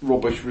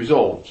rubbish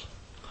results,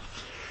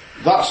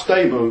 that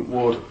statement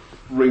would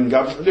ring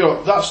out. You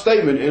know, that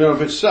statement in and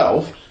of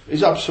itself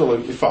is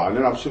absolutely fine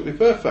and absolutely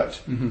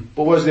perfect.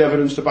 But where's the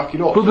evidence to back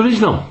it up? But there is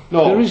none.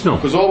 No, There is none.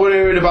 because all we're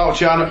hearing about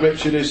Charnock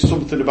Richard is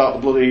something about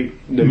the bloody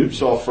newts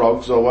or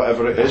frogs or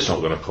whatever it It's is. not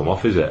going to come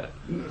off, is it?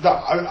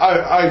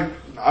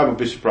 I would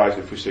be surprised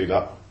if we see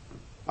that.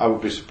 I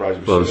would be surprised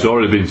if we Well, see it's that.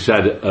 already been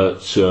said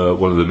at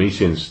one of the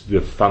meetings,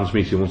 the fans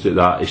meeting, wasn't it,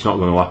 that it's not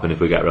going to happen if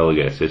we get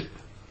relegated.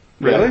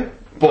 Really?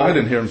 I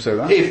didn't hear him say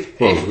that. If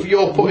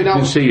you're putting You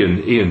can out, see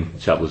Ian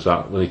tell us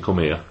that when he come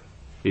here.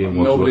 Ian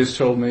Wadsworth. Nobody's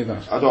told me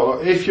that. I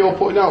don't know, if you're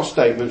putting out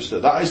statements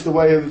that is the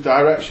way of the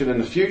direction and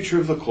the future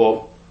of the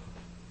club,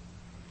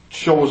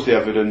 show us the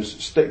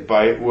evidence, stick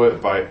by it,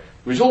 work by it.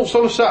 Results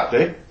on a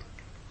Saturday,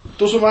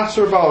 doesn't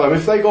matter about them.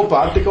 If they go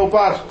bad, they go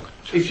bad.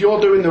 If you're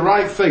doing the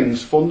right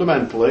things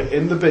fundamentally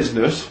in the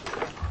business,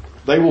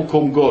 they will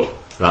come good.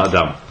 Right,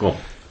 Dan, go on.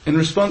 In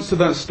response to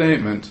that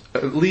statement,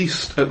 at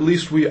least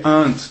we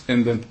aren't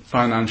in the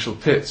financial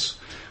pits.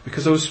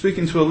 Because I was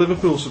speaking to a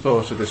Liverpool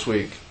supporter this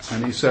week,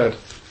 and he said,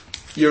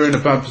 "You're in a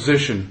bad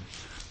position,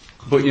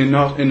 but you're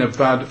not in a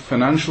bad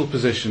financial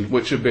position,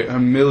 which would be a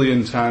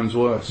million times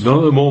worse." Not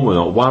at the moment,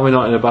 not. Why are we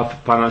not in a bad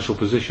financial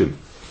position?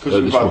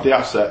 Because we've had the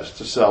assets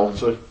to sell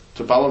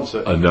to balance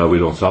it. No, we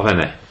don't have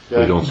any. Yeah.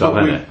 We don't have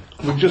But any.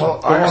 We've just Well,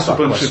 I bought asked a that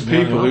bunch question of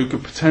people earlier who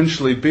could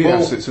potentially be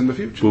Well, assets in the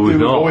future. Well, We we've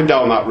were not. going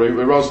down that route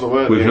with Rosler,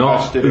 weren't we? We've not.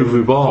 Invested Who have we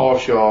in bought?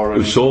 Forshaw We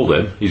and sold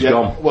him. He's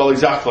gone. Well,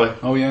 exactly.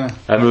 Oh yeah,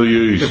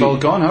 MOUs. they've all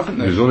gone, haven't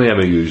they? There's only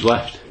MOUs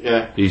left.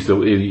 Yeah. He's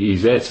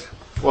it.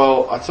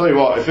 Well, I tell you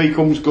what, if he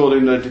comes good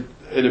in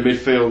the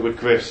midfield with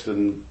Christ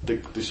and they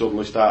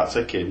suddenly start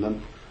ticking,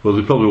 then Well,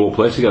 they probably won't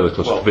play together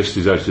because Well,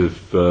 Vista's out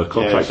of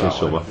contract yeah, in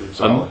summer.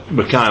 exactly. And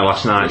Mackay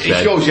last night it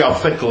said. shows you how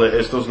fickle it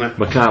is, doesn't it?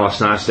 Mackay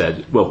last night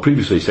said. Well,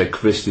 previously he said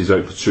Kvist is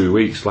out for 2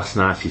 weeks. Last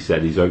night he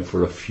said he's out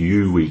for a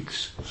few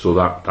weeks. So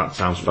that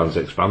time span's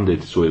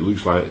expanded. So it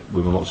looks like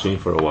we've not seen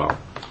for a while.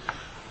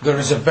 There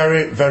is a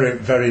very, very,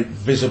 very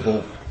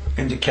visible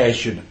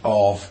indication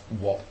of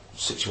what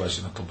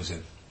situation the club is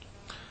in.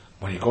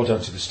 When you go down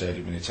to the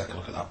stadium and you take a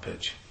look at that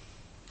pitch,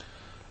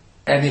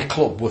 any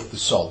club worth the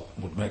salt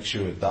would make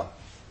sure that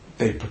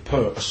they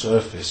prepare a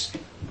surface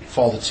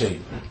for the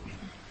team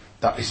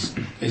that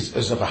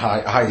is of a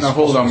highest. Now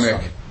hold on, possible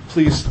Mick. standard.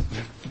 Please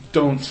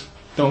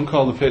don't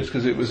call the pitch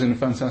because it was in a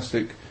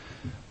fantastic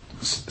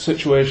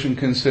situation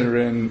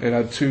considering it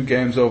had 2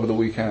 games over the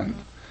weekend.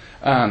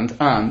 And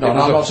No, it no, I'm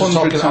not was just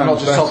 100 talking. I'm not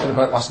times just talking better.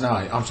 about last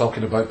night. I'm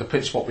talking about the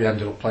pitch what we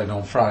ended up playing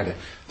on Friday.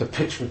 The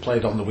pitch we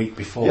played on the week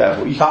before. Yeah,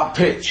 but that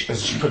pitch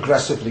has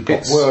progressively got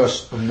It's-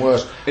 worse and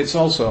worse. It's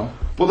also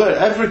Well,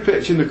 every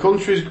pitch in the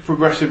country's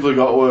progressively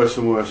got worse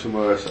and worse and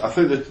worse. I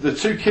think the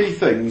 2 key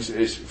things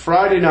is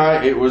Friday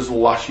night it was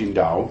lashing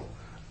down,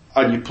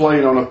 and you're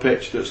playing on a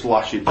pitch that's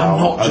lashing down.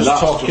 I'm not and just that's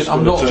talking. I'm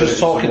gonna not turn just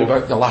it talking into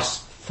about the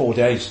last 4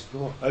 days.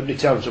 How many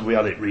times have we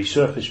had it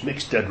resurfaced?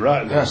 Mick's dead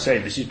right, and Yeah. I'm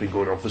saying this has been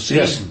going on for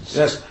Yes, seasons.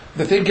 yes.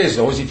 The thing is,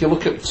 though, is if you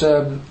look at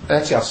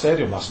Etihad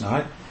Stadium last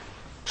night,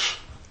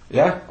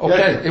 yeah,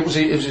 okay, Yeah. it was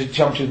a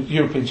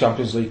European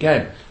Champions League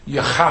game. You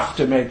have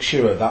to make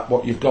sure that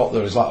what you've got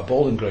there is like a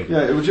bowling green.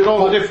 Yeah, it was in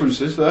all the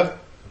differences there.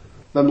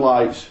 Them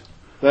lights,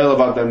 they'll have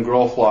had them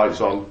growth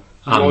lights on,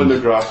 growing the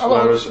grass,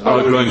 whereas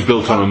Our ground's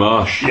built on a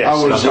marsh.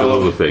 Yes, That's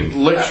another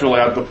thing. literally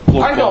had the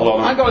plug I pulled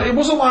on got. It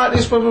wasn't like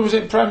this when we was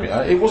in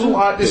Premier. It wasn't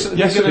like this at the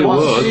Yes, beginning it of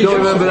was. last Do season. you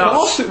remember Of that?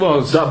 course it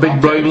was. That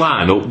big brown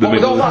line up the But with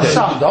middle all of that the pitch.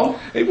 sand on.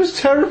 It was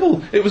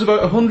terrible. It was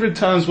about 100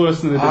 times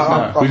worse than it is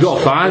now. We got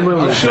fined when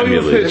we were I'll in show you Premier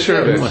a League.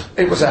 picture of it.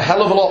 It was a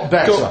hell of a lot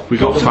better. We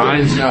got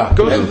fined. Yeah.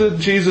 Go to the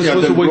Jesus Yeah,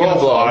 was a them Wigan growth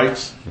blog.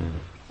 lights,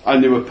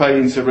 and they were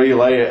paying to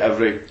relay it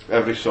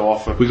every so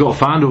often. We got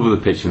fined over the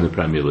pitch in the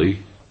Premier League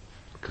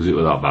because it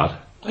was that bad.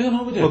 Yeah,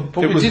 no, we did.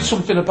 But we did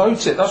something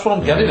about it. That's what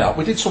I'm getting at.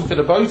 We did something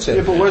about it.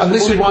 Yeah, but where's and the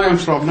this money is why coming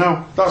from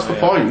now? That's the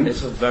point.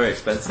 It's very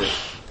expensive.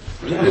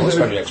 it was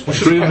very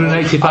expensive.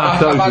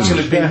 385,000.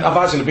 I've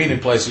actually been in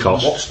places and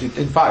Cost. watched it.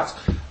 In fact,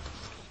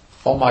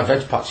 all my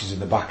veg patches in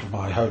the back of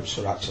my house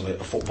are actually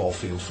a football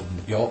field from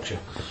Yorkshire.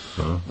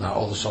 Now,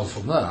 all the soil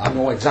from there. I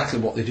know exactly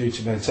what they do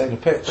to maintain a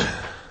pitch.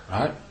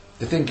 Right?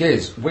 The thing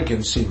is,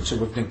 Wigan seem to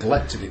have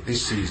neglected it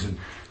this season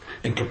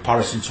in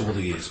comparison to other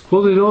years.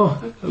 Well, they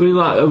don't. I mean,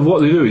 like,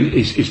 what they do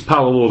is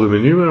pile a load of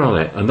manure on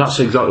it, and that's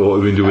exactly what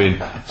we've been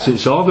doing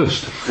since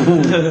August.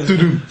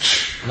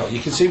 No, you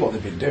can see what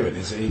they've been doing.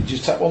 Is you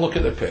just take one look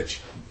at the pitch.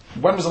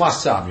 When was the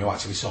last time you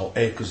actually saw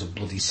acres of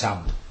bloody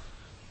sand?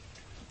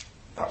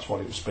 That's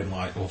what it's been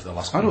like over the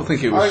last. I don't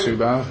think it was too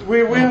bad. We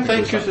had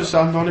acres of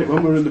sand on it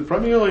when we were in the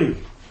Premier League.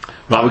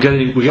 Right, we're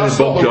getting That's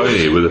bogged not down what-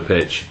 here with the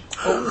pitch.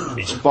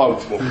 It's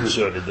both more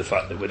concerning the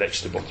fact that we're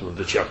next to the bottom of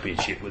the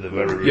Championship with a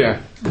very Yeah,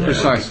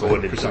 precisely,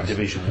 going into precisely.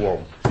 Division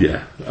 1.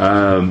 Yeah.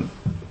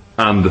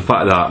 And the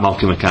fact that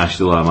Malcolm McCann's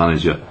still our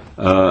manager.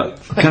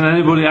 Can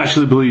anybody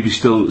actually believe he's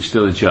still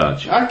in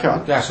charge? I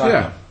can. Yes, I Yeah.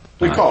 know.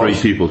 Because,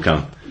 Three people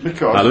can.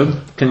 because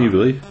Adam, can you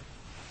believe?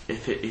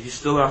 If he's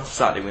still there after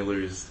Saturday and we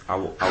lose,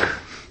 That'll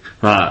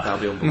Right.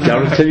 be unbelievable.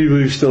 Gareth, can you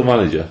believe he's still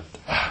manager?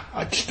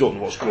 I just don't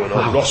know what's going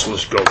on.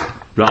 Rossler's gone.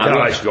 Right.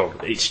 Guy's gone.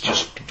 It's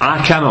just.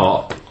 I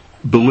cannot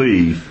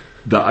believe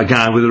that a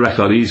guy with the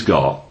record he's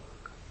got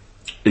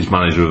is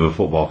manager of a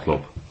football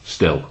club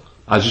still.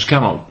 I just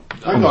cannot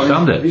hang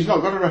understand on, it. he's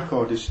not got a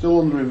record. He's still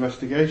under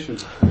investigation.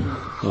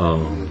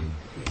 Oh.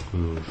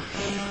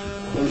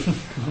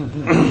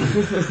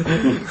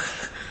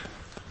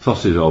 Thought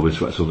he'd all been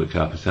swept under the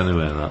carpet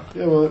anyway and that.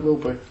 Yeah, well, it will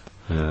be.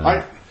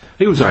 Yeah.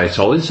 He was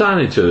Ayatollah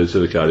signing to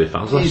the Cardiff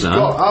fans last He's night.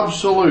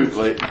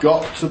 absolutely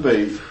got to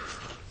be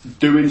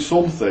doing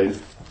something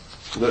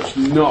that's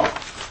not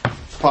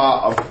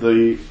part of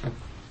the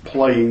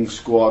playing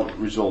squad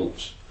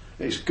results.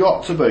 It's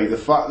got to be the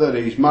fact that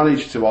he's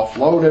managed to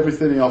offload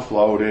everything he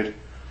offloaded,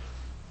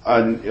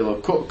 and he'll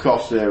have cut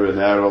costs here and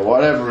there or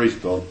whatever he's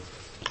done.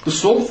 There's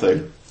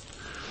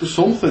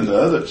something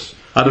there that's.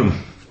 Adam,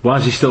 why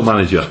is he still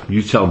manager?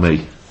 You tell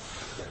me.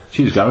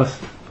 Cheers, Gareth,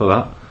 for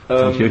that.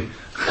 Thank you.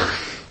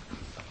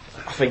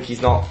 I think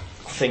he's not.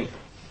 I think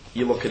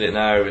you look at it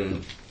now,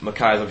 and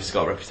Mackay's obviously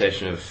got a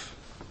reputation of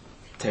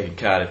taking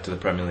Cardiff to the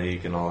Premier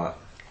League and all that.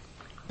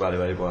 Blah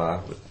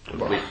blah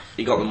blah.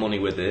 He got the money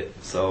with it,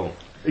 so.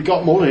 He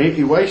got money,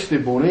 he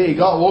wasted money, he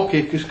got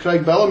lucky because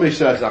Craig Bellamy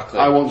said, Exactly.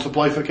 I want to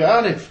play for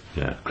Cardiff.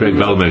 Yeah, Craig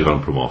Bellamy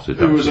got promoted.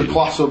 Who was a actually.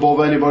 class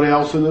above anybody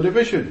else in the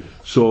division.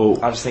 So,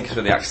 I just think it's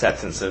for the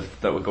acceptance of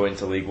that we're going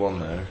to League One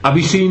now. have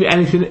you seen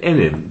anything in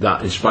him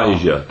that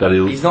inspires you? That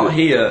He's not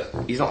here.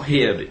 He's not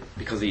here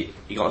because he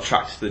got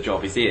attracted to the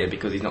job. He's here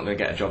because he's not going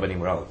to get a job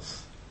anywhere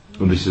else.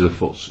 And this is a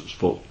foot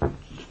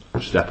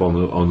step on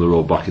the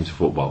road back into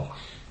football.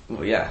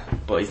 Well, yeah,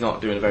 but he's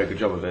not doing a very good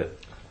job of it.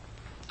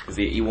 Because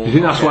he won't. You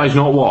think that's why he's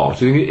not walked?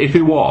 Do you think if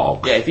he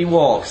walked? Yeah, if he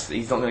walks,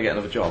 he's not going to get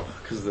another job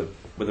because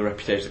with the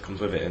reputation that comes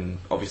with it, and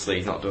obviously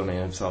he's not doing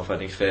himself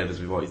any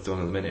favours with what he's done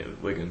at the minute with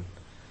Wigan.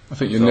 I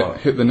think you So-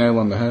 hit the nail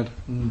on the head.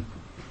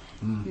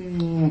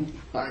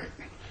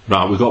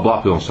 Right, we've got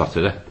Blackpool on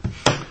Saturday,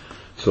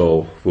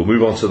 so we'll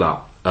move on to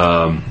that.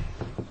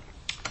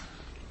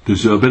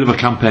 There's a bit of a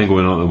campaign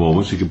going on at the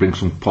moment, so you can bring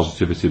some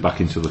positivity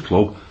back into the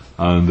club,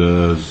 and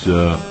there's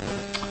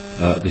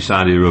this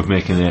idea of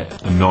making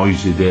it a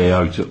noisy day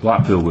out at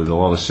Blackpool with a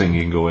lot of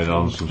singing going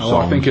on, some songs. Oh,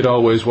 I think it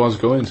always was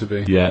going to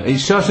be. Yeah, it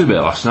started a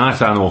bit last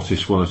night. I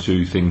noticed one or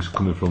two things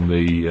coming from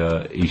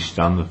the East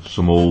Stand.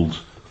 Some old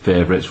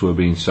favourites were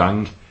being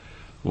sang,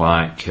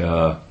 like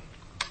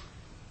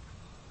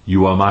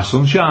You Are My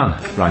Sunshine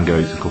rang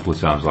out a couple of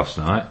times last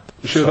night.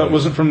 You sure that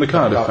wasn't from the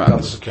Cardiff That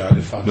was fans? a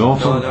Cardiff fan. No, No,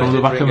 from it the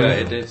did back of ring out, it.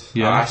 it did.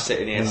 Yeah. I sit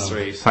in the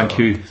S3. So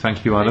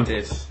Thank you, Adam. It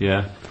did.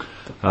 Yeah.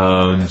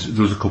 And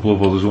there was a couple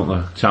of others, weren't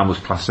there? Timeless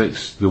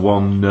classics. The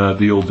one,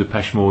 the old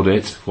Depeche Mode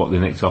hit, What They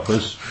Nicked Off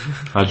Us.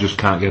 I Just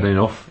Can't Get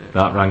Enough.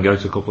 That rang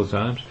out a couple of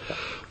times.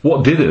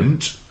 What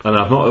didn't, and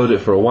I've not heard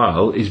it for a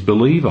while, is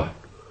Believer.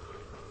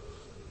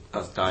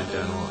 That's died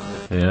down a lot,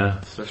 hasn't it? Yeah.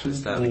 Especially at the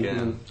start of the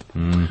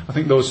game. I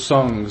think those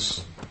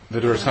songs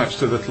that are attached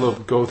to the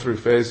club go through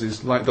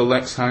phases, like the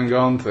Let's Hang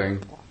On thing.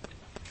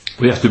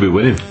 We have to be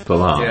winning for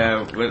that.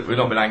 Yeah, we've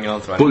not been hanging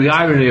on to But anything. the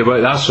irony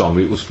about that song,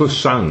 it was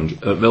first sang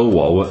at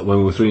Millwall when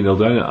we were 3-0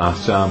 down at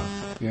half time.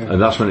 Yeah.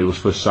 And that's when it was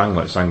first sang,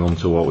 like sang on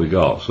to what we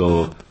got.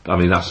 So, I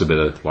mean, that's a bit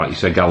of, like you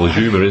said, Gallows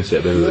humour, isn't it?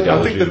 A bit of the I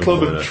Gallows think the humour club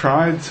coming have out.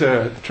 tried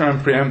to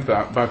preempt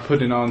that by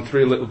putting on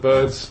Three Little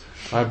Birds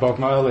by Bob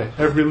Marley.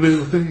 Every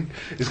little thing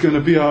is going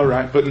to be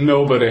alright, but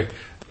nobody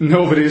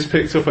has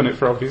picked up on it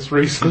for obvious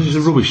Because reasons. it's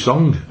a rubbish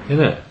song, isn't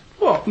it?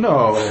 What?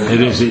 No.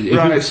 It is.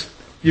 Right.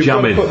 You've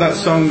jamming. got to put that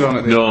song on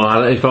at the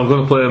No, if I'm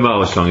going to play a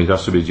Marley song, it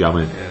has to be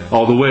jamming.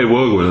 Or the way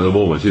we're going at the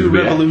moment, The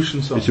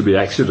Revolution song. it should be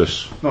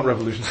Exodus. Not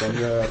Revolution song,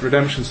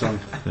 Redemption song.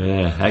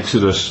 Yeah,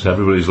 Exodus,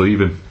 everybody's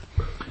leaving.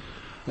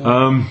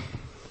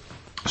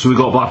 So we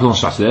got Blackpool on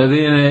Saturday. Are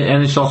they in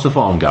any sort of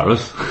form,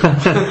 Gareth?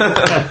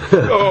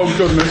 Oh,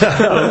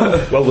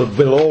 goodness. Well, they're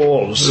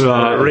below us for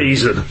Right. a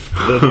reason.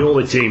 They're the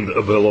only team that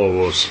are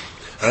below us.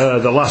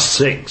 The last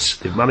 6,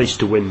 they've managed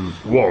to win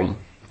 1,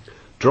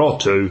 draw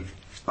 2,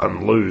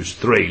 and lose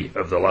 3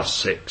 of the last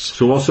 6.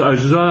 So how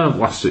does our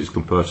last 6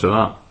 compare to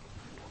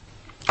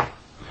that?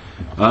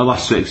 Our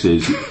last 6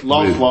 is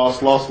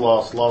Lost.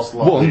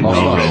 One.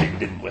 Reading,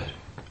 didn't we?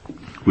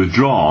 we've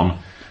drawn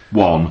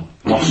 1,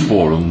 lost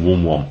 4, and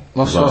won 1.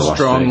 Lost, That's our lost, last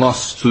drawn, 6.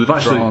 lost, So they've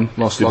actually drawn,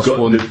 lost, they've lost, got,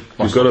 won, they've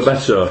lost, got a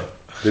lost.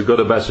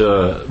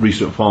 better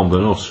recent form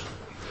than us.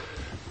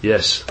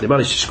 Yes, they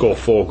managed to score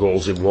 4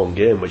 goals in 1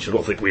 game, which I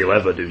don't think we'll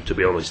ever do, to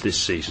be honest, this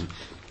season.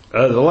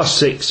 The last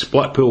 6,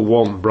 Blackpool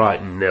 1,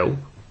 Brighton 0,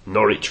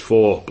 Norwich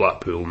 4,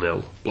 Blackpool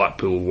 0,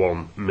 Blackpool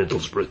 1,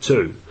 Middlesbrough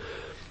 2.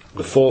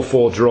 The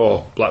 4-4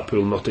 draw,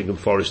 Blackpool Nottingham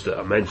Forest that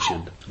I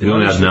mentioned. They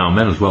only had now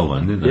men as well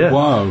then, didn't they? Yeah.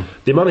 Wow.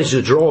 They managed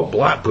to draw at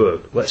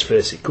Blackburn. Let's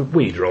face it, could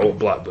we draw at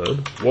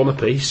Blackburn? 1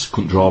 apiece.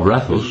 Couldn't draw a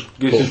breath, us.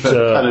 Gives us But,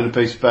 a pen and a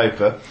piece of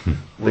paper.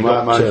 We might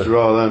got, manage to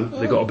draw then.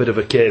 They got a bit of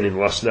a caning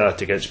last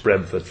night against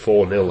Brentford,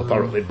 4-0.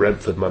 Apparently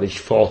Brentford managed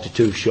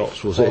 42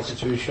 shots, was it?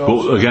 42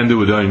 shots. But again,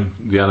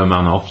 they had a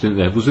man off, didn't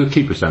they? Was the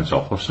keeper sent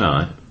off last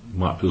night?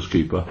 Blackpool's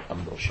keeper. I'm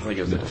not I sure. think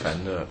it was the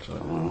defender, actually.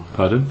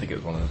 Pardon? I think it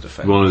was one of the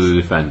defenders. One of the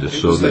defenders.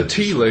 It So was the that,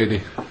 tea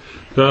lady.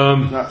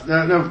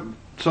 No,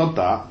 sod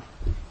that.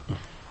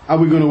 Are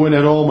we going to win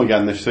at home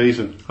again this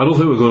season? I don't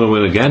think we're going to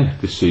win again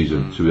this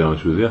season, to be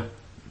honest with you.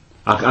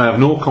 I have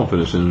no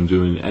confidence in them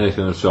doing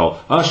anything at all.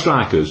 Our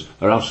strikers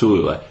are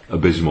absolutely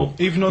abysmal.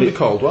 Even under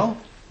Caldwell.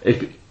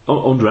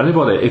 Under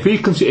anybody. If we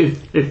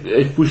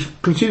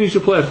continue to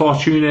play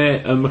Fortune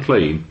and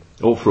McLean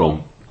up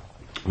front,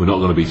 we're not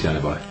going to beat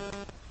anybody.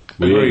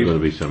 We Agreed. ain't going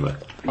to beat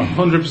anybody.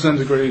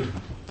 100% agreed.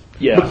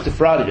 Yeah, after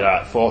Friday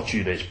night,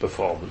 Fortune's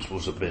performance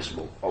was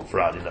abysmal on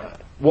Friday night.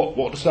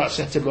 What does that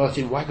set to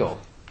Martin Wagon?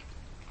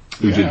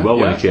 Who did well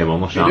when yeah. he came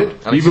on last He night. did.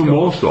 And he Even scored.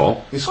 more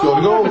so. He scored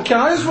a goal. Mackay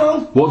as well.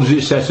 What does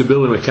it say to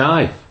Billy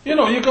Mackay? You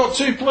know, you've got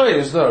 2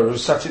 players there who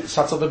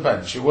sat on the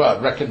bench who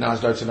weren't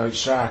recognised out-and-out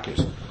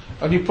strikers.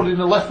 And you put in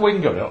a left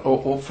winger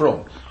up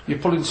front. You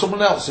put in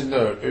someone else in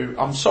there who,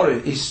 I'm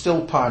sorry, he's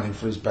still pining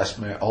for his best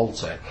mate,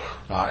 Alty.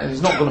 Right, and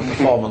he's not going to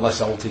perform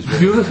unless Alty's with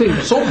The him. other thing,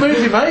 So move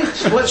him,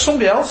 mate. Let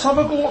somebody else have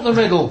a go in the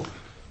middle.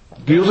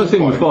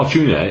 with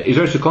Fortune, he's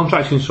out of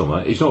contract in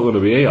summer. He's not going to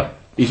be here.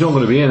 He's not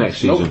going to be here next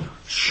season. Nope.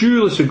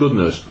 Surely to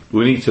goodness,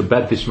 we need to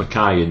bed this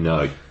Mackay in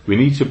now. We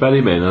need to bed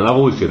him in and have a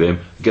look at him,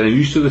 get him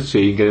used to the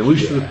team, get him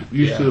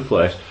used to the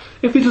place.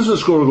 If he doesn't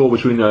score a goal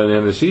between now and the end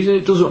of the season,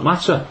 it doesn't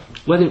matter.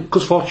 Let him,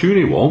 because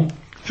Fortune won't.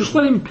 Just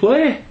let him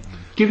play.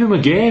 Give him a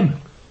game.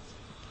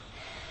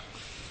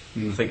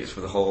 I think it's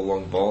for the whole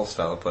long ball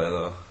style of play,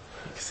 though.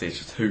 You can see it's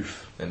just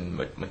Hoof and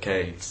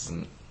McKay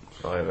and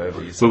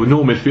whoever you say. But with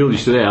no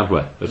midfielders today, have we?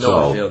 At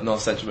all. No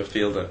central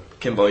midfielder.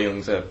 Kimbo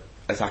Young's a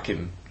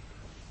attacking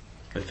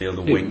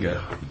midfielder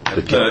winger. The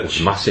And kit was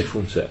Perch, massive,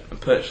 wasn't it?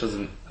 and Perch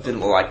didn't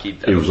look like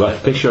he'd He was like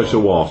fish out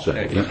of water.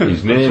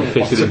 His name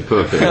fitted him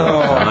perfectly.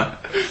 Right?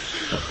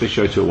 Fish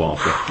out of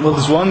water. Well,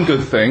 there's one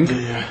good thing.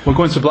 We're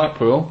going to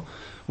Blackpool.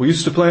 We're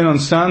used to playing on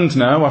sand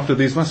now after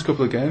these last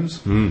couple of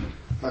games.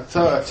 I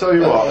tell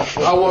you what,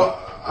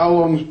 how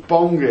long's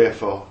Bong here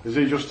for? Is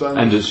he just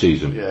End of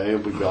season. Yeah, he'll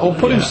be gone. I'll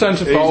put him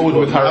centre forward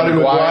with Harry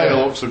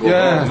Maguire. looks a good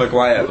Yeah. one.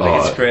 Maguire,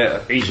 biggest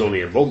creator. He's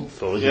only a month,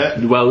 though,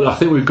 isn't Yeah, Well, I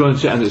think we're going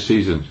to end of the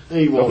season.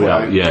 he won't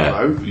out.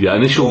 Yeah.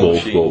 Initial Goal goal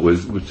sheet. scored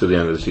was to the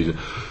end of the season.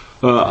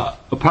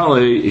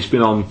 Apparently, it's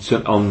been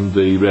on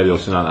the radio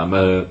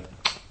tonight.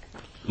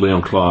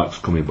 Leon Clark's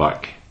coming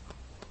back.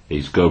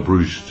 He's got a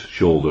bruised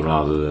shoulder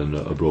rather than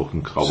a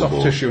broken collarbone.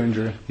 Soft tissue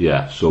injury.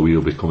 Yeah, so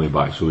he'll be coming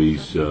back. So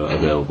he's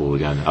available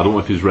again. I don't know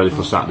if he's ready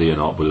for Saturday or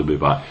not, but he'll be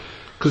back.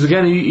 Because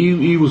again,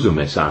 he was a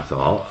miss. I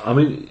thought. I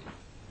mean,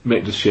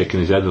 Mick just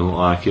shaking his head. Doesn't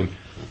like him.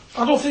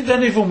 I don't think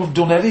any of them have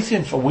done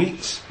anything for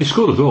weeks. He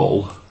scored a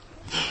goal.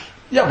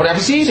 Yeah, but have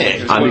you seen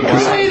it? And he Have you cre-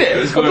 seen it?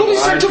 I've got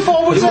his centre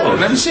forward's header.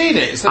 Have you seen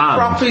it? It's the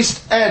And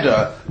crappiest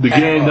header. The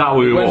game that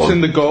we Went in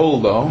won. the goal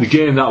though. The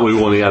game that we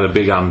won, he had a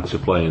big hand to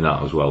play in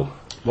that as well.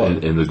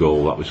 In the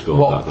goal that we scored.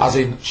 What, that day. as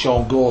in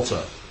Sean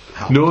Gorter?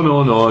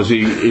 No. As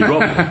he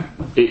robbed,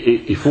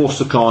 he forced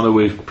the corner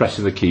with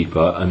pressing the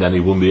keeper, and then he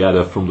won the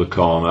header from the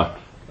corner,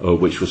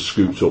 which was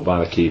scooped up by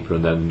the keeper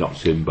and then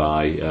knocked in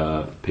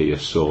by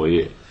Pierce. So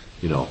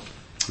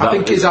I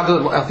think he's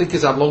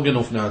had long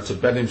enough now to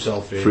bed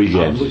himself in. 3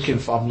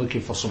 games. I'm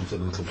looking for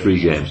something a little bit. 3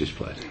 games he's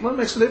played. Well, it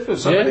makes a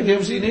difference. How Yeah. many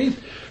games do you need?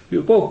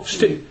 Well,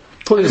 put In him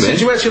a in.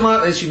 situation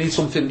like this, you need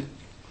something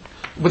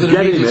with an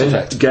Get him immediate in.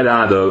 effect. Get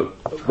either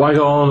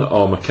Wagon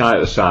or Mackay at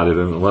the side of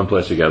him and let them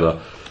play together.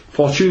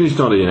 Fortune's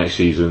not here next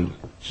season.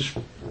 Just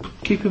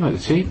keep him at the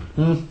team.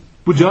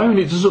 We're down.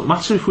 It doesn't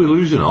matter if we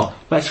lose or not.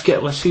 Let's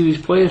see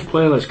these players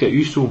play. Let's get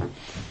used to them.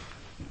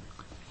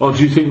 Or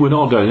do you think we're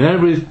not down?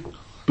 Everybody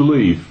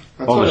believe,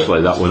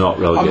 honestly, that we're not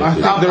relegated. I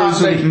think there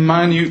is a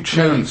minute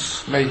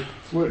chance.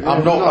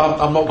 I'm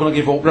not going to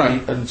give up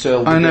Right.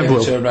 until I never they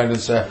will. turn around and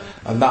say,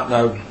 and that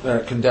now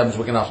condemns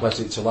Wigan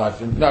Athletic to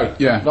life. No,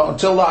 Yeah. not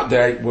until that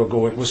day.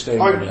 We're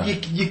staying.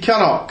 With You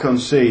cannot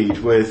concede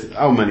with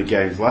how many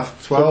games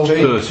left? 12?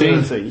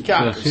 13. You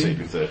can't 13. concede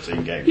with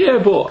 13 games. Yeah,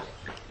 but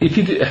if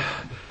you do,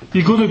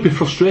 you're going to be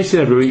frustrated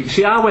every week.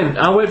 See, I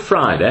went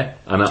Friday,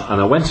 and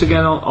I went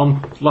again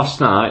on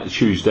last night,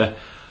 Tuesday,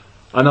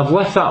 and I've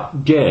left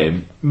that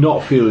game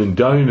not feeling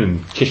down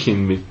and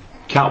kicking me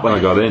cat when I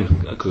got in,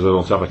 because I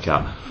don't have a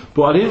cat.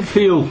 But I didn't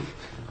feel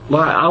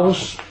like I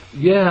was.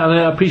 Yeah, and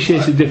I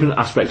appreciated different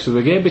aspects of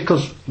the game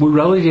because we're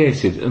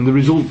relegated, and the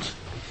result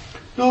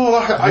No,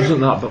 wasn't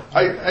that.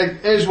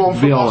 But here's one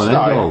from Be all last and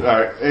end all.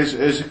 night. Right,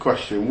 here's a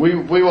question. We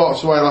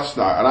walked away last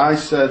night, and I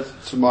said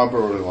to my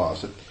brother-in-law, I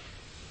said,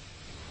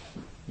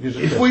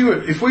 if we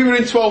were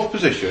in 12th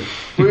position,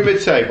 if we were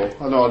mid-table.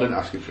 I know I didn't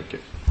ask him for a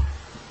kick.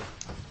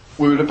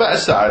 We were the better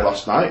side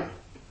last night.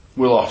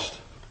 We lost.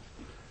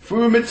 If we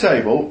were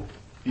mid-table,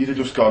 you'd have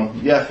just gone,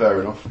 yeah,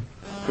 fair enough.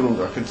 I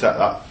can take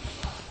that.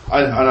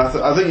 And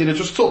I think you'd have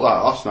just took that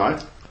last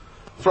night.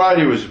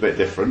 Friday was a bit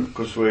different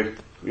because your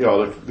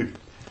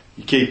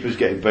keeper's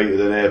getting beat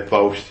with an air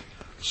post.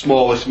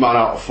 Smallest man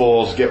out of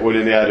fours get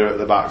winning the header at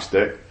the back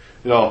stick.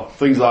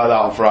 Things like that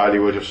on Friday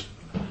were just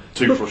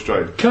too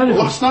frustrating. But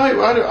last night,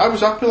 I was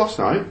happy last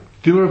night.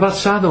 they were a bad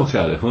side though,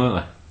 Cardiff,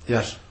 weren't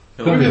yes.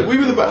 We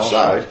were the better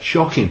side. they?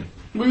 Shocking.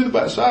 We were the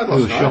better side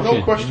last was night, shocking.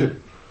 no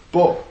question.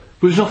 But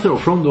There's nothing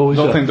up front though, is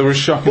I don't there? think they were as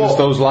shocking as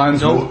those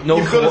lines. No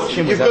you've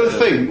coaching was got to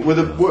evident. think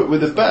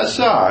with a better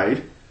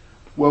side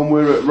when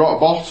we're at rock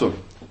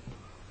bottom,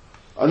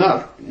 and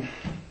that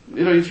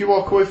if you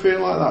walk away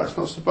feeling like that, it's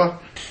not so bad.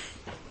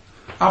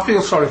 I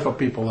feel sorry for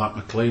people like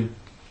McLean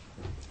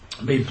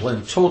being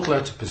played totally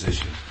out of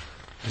position.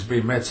 He's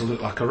being made to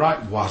look like a right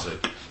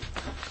wazzock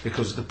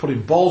because they're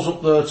putting balls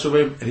up there to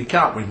him and he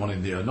can't win one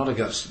in the air, not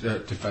against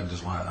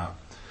defenders like that.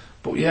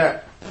 But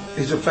yet,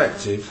 he's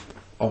effective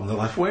on the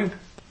left wing.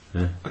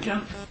 Yeah.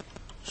 Again,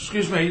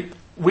 excuse me,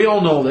 we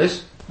all know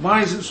this.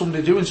 Why isn't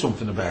somebody doing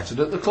something about it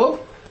at the club?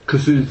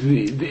 Because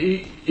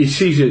he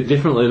sees it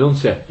differently,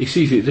 doesn't he? He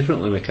sees it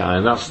differently, Mackay,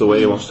 and that's the way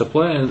he wants to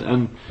play.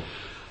 And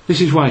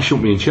this is why he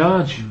shouldn't be in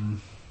charge.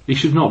 He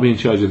should not be in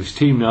charge of this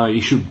team now. He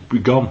should be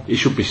gone. He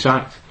should be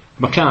sacked.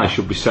 Mackay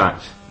should be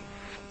sacked.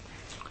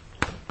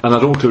 And I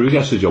don't care who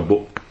gets the job,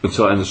 but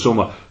until the end of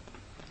summer,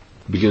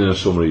 beginning of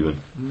summer even.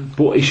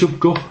 But he should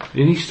go.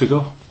 He needs to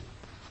go.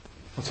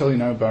 I'll tell you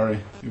now, Barry,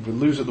 if we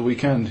lose at the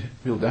weekend,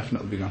 he'll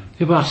definitely be gone.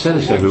 Yeah, but I say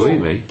this every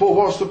week, mate. But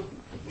what's the?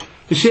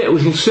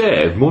 It'll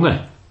save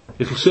money.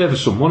 It'll save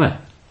us some money.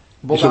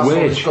 But It's a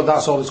wage.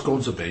 that's all it's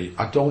going to be.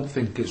 I don't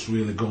think it's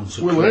really going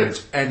to Will create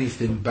it?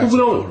 anything better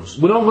Well, for us.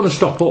 we're not going to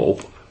stop up.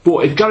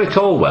 But if Gary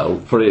Caldwell,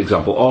 for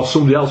example, or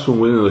somebody else from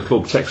within the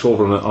club takes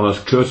over on a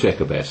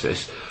caretaker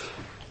basis,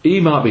 he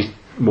might be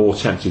more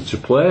tempted to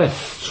play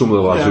some of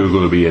the lads who are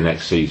going to be here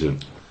next season.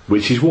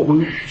 Which is what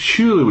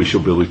surely we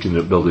should be looking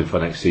at building for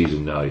next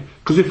season now.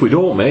 Because if we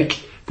don't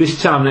make,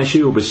 this time next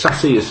year we'll be sat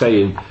here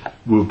saying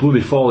we're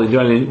bloody falling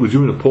down, we're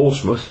doing a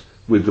Portsmouth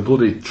with the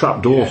bloody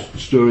trapdoor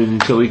stirring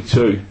into League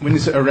 2. We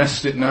need to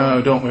arrest it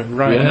now, don't we?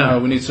 Right Yeah. now,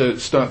 we need to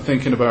start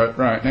thinking about,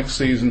 next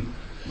season,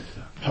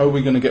 how are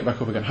we going to get back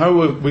up again?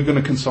 How are we going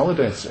to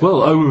consolidate it?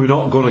 Well, how are we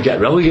not going to get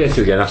relegated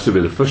again has to be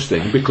the first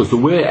thing, because the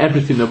way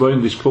everything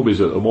around this club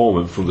is at the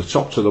moment, from the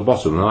top to the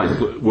bottom,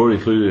 and we're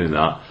included in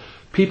that,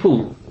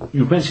 people,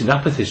 you've mentioned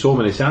apathy so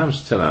many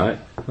times tonight,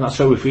 and that's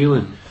how we're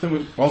feeling. I think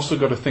we've also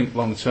got to think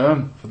long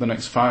term for the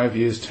next 5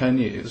 years, 10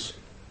 years.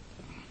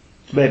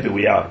 Maybe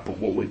we are, but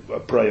our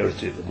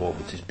priority at the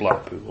moment is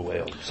Blackpool away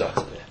on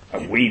Saturday.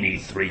 And we need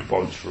 3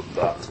 points from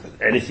that.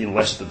 And anything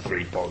less than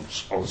 3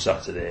 points on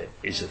Saturday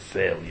is a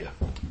failure.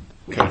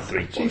 We need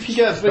 3 points. If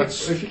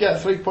you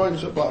get 3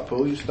 points at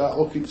Blackpool, you start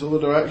looking to the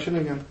direction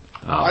again.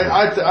 Oh.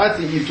 I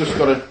think you've just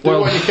got to do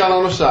what you can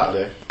on a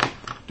Saturday.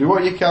 Do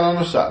what you can on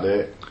a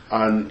Saturday,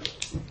 and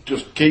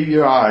just keep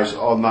your eyes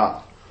on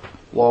that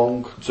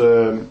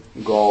long-term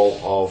goal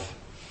of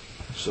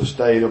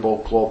sustainable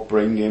club,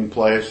 bringing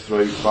players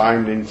through,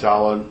 finding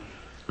talent.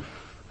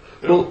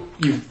 Well,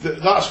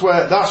 that's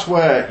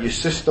where your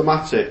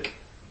systematic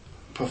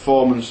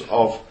performance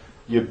of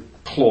your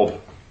club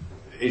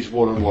is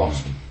won and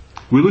lost.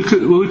 We'll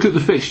look at the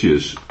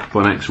fixtures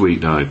for next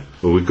week now.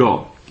 Well, we've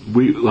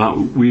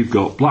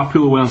got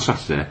Blackpool away on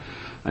Saturday,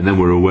 and then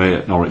we're away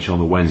at Norwich on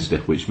the Wednesday,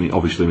 which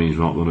obviously means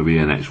we're not going to be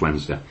here next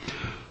Wednesday.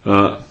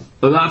 At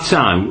that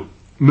time,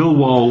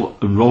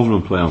 Millwall and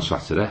Rotherham play on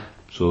Saturday,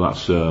 so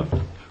that's.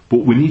 But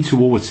we need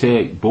to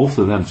overtake both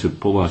of them to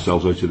pull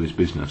ourselves out of this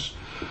business.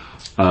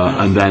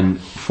 And then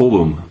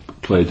Fulham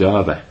play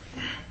Derby,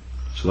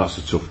 so that's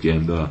a tough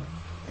game there.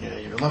 Yeah,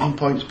 you're 11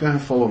 points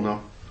behind Fulham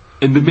now.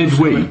 In the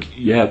midweek,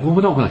 well,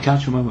 we're not going to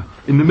catch them, are we?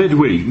 In the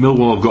midweek,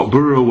 Millwall have got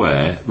Borough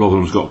away,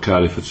 Rotherham's got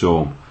Cardiff at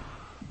home,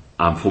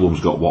 and Fulham's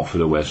got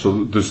Watford away.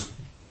 So there's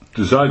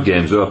our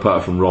games there,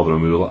 apart from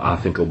Rotherham, who I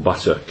think will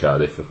batter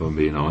Cardiff, if I'm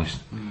being honest.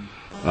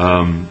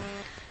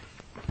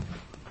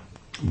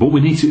 But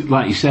we need to,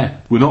 like you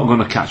said, we're not going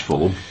to catch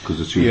Fulham because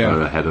they're too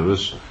far ahead of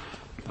us.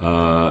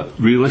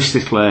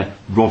 Realistically,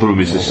 Rotherham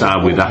is the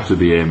side we'd have to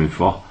be aiming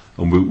for,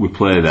 and we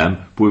play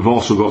them. But we've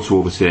also got to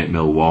overtake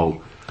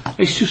Millwall.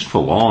 It's just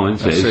forlorn,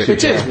 isn't it?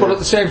 It is, but at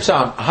the same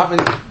time,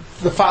 having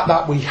the fact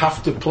that we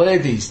have to play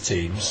these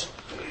teams,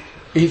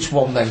 each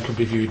one then could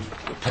be viewed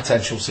a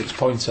potential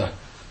 6-pointer,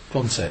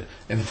 couldn't it?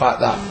 In the fact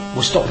that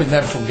we're stopping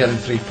them from getting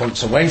 3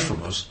 points away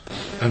from us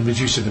and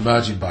reducing the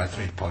margin by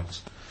 3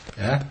 points.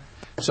 Yeah?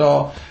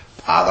 So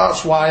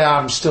that's why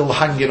I'm still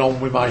hanging on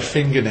with my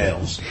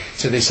fingernails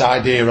to this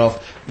idea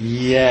of,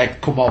 yeah,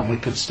 come on, we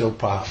could still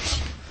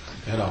perhaps,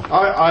 you know.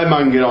 I'm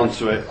hanging on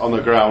to it on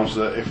the grounds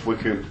that if we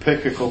can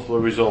pick a couple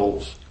of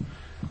results,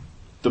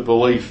 the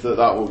belief that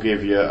will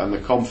give you and the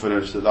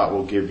confidence that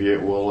will give you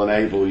will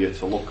enable you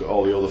to look at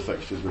all the other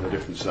fixtures with a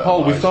different set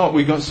Paul, of we eyes. thought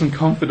we got some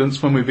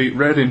confidence when we beat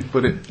Reading,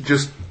 but it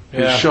just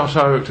it shot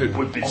out.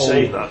 We've been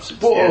saying that since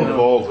the end of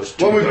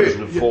August when we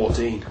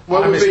 2014.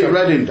 When we beat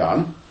Reading,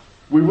 Dan,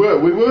 we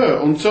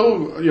were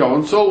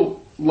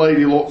until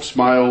Lady Luck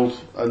smiled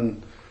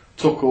and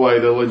took away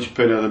the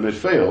linchpin of the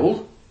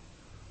midfield.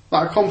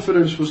 That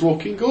confidence was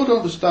looking good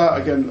at the start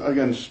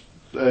against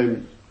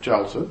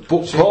Charlton.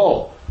 But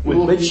Paul,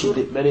 we've mentioned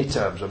it many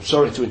times. I'm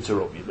sorry to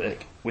interrupt you,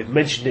 Mick. We've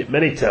mentioned it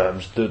many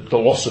times. The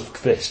loss of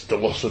Quist.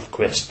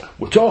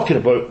 We're talking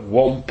about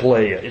one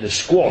player in a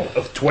squad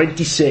of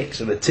 26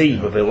 and a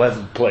team of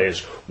 11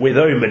 players with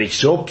how many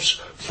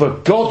subs? For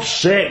God's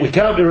sake, we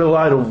can't be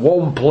relying on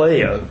one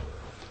player.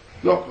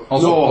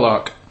 Also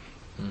Clark.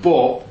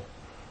 But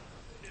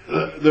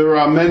there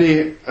are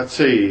many a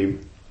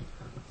team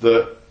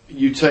that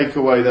you take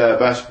away their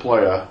best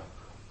player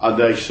and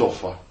they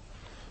suffer.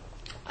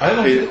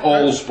 In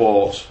all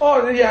sports.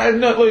 Oh yeah,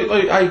 no,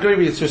 look, I agree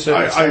with you to a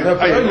certain extent.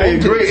 I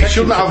agree. It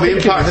shouldn't have the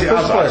impact it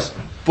has,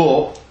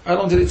 but how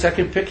long did it take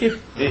him picking?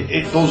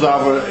 it does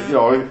have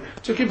a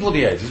It took him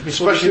bloody ages.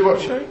 especially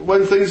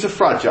when things are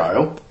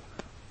fragile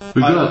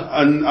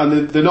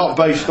and they're not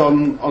based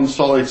on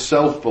solid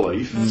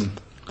self-belief.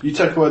 You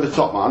take away the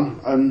top man,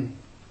 and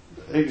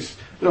it's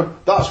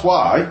that's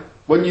why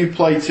when you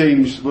play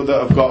teams that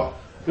have got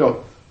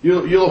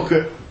you look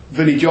at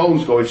Vinnie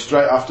Jones going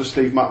straight after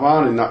Steve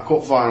McMahon in that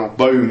cup final.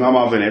 Boom, I'm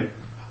having him.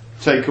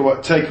 Take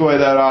away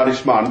their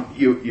hardest man.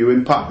 You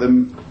impact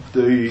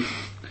the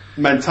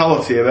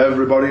mentality of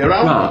everybody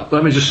around. Right,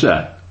 let me just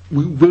say,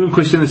 William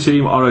Quist in the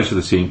team or out of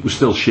the team, we're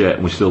still shit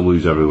and we still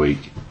lose every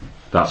week.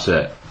 That's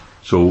it.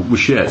 So we're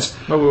shit.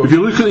 If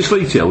you look at this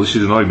league table, this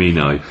is annoying me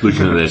now,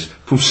 looking at this.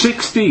 From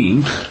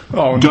 16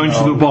 down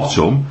to the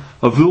bottom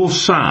of those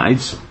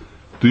sides,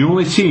 the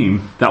only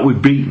team that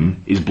we've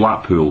beaten is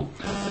Blackpool.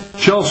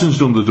 Charlton's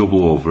done the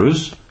double over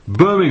us.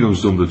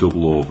 Birmingham's done the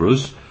double over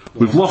us.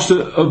 We've lost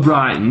at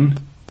Brighton.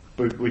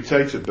 We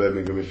tasted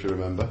Birmingham, if you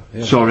remember.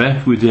 Yeah.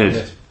 Sorry, we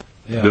did.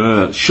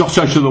 Yeah. Shot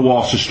out of the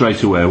water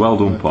straight away. Well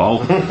done,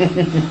 Paul.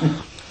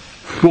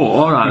 But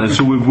alright, and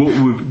so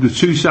we've the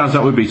two sides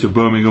that we beat are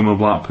Birmingham and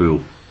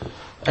Blackpool.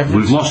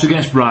 We've lost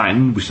against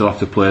Brighton, we still have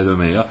to play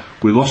them here.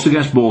 We lost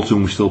against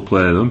Bolton, we still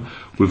play them.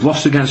 We've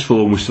lost against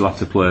Fulham, we still have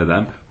to play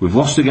them. We've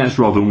lost against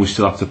Rotherham, we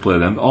still have to play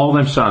them. All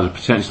them sides have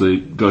potentially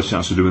got a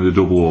chance of doing the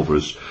double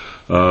overs.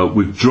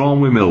 We've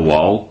drawn with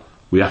Millwall,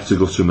 we have to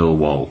go to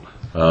Millwall.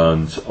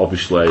 And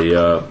obviously,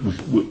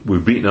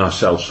 we've beaten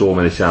ourselves so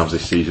many times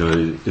this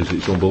season,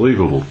 it's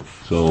unbelievable.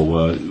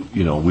 So,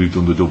 we've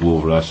done the double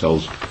over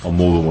ourselves on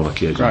more than one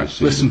occasion this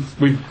season. Listen,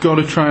 we've got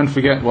to try and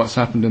forget what's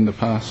happened in the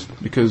past,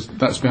 because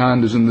that's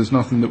behind us and there's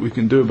nothing that we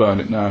can do about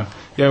it now.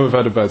 Yeah, we've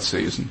had a bad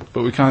season,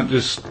 but we can't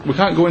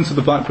go into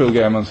the Blackpool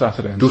game on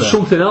Saturday and There was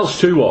something else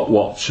too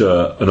what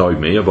annoyed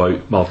me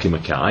about Malky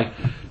Mackay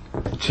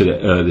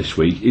this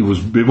week. He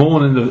was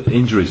bemoaning the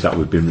injuries that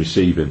we've been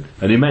receiving,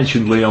 and he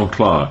mentioned Leon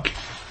Clark,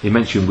 he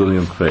mentioned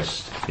William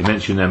Quist, he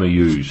mentioned Emma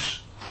Hughes.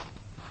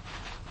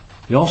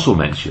 He also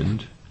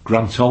mentioned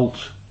Grant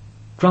Holt.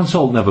 Grant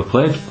Holt never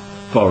played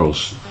for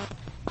us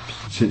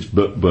since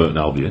Burton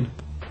Albion.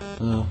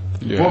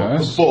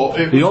 Yes.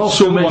 But he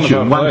also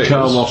mentioned Juan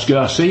Carlos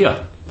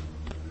Garcia.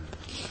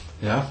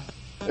 Yeah.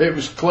 It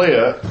was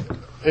clear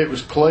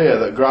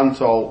that Grant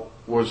Holt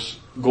was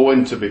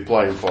going to be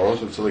playing for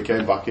us until he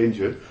came back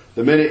injured.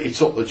 The minute he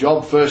took the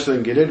job, first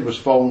thing he did was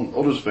phone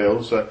Huddersfield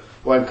and say,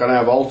 "When can I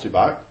have Holty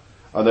back?"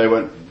 And they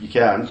went, "You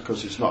can't,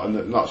 because that's not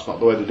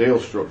the way the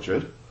deal's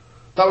structured."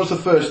 That was the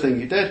first thing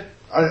he did.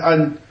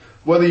 And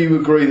whether you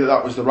agree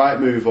that was the right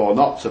move or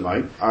not to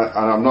make, and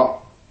I'm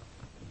not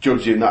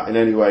judging that in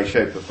any way,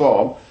 shape or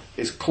form,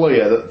 it's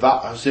clear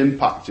that has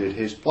impacted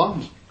his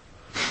plans.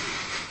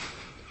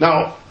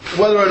 Now,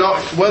 whether or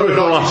not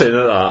laughing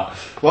at that.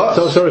 What?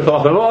 So sorry for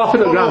laughing. I'm not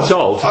laughing at Grant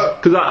Holt,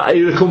 because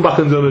he'd have come back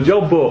and done a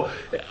job, but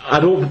I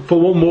don't, for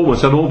one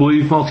moment, I don't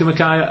believe Malky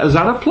Mackay has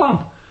had a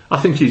plan. I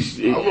think he's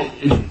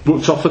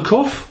booked off the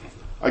cuff.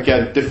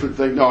 Again, different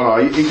thing. No,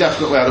 he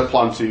definitely had a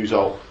plan to use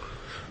Holt,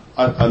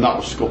 and that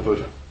was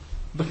scuppered.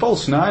 The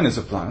false nine is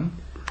a plan.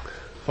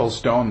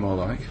 False dawn, more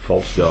like.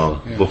 False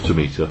dawn. Yeah. Love to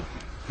meet her.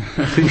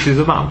 I think she's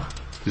a man.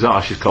 Is that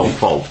how she's called?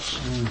 False?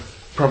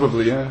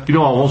 Probably, yeah. You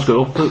know, I once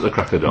got up at the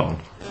crack of dawn.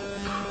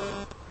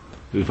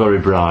 It was very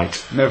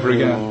bright. Never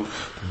again.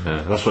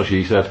 Yeah, that's what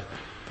she said.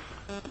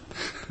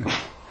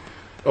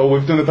 Oh,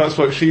 we've done a that's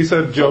what she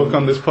said joke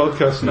on this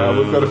podcast now.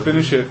 We've got to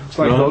finish it. It's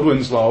like Right.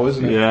 Godwin's law,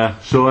 isn't it? Yeah.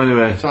 So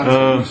anyway,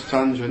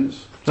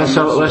 Tangents. let's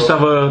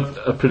have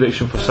a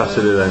prediction for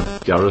Saturday then,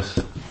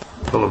 Gareth.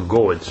 Well, I'm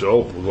going,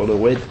 so we're going to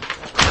win.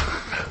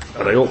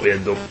 And I hope we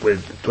end up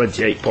with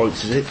 28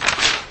 points, is it?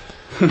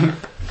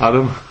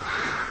 Adam,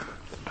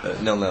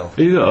 0-0.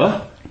 are you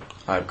there?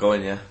 I'm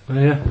going, yeah. Oh,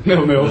 yeah.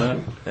 No.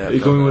 Yeah, Are you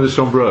going with a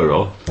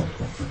sombrero?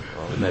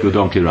 maybe. Good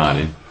donkey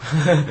riding.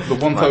 The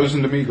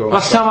 1,000 amigos.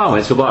 Last time I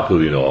went to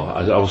Blackpool, you know,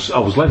 I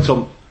was lent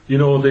on, you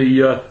know,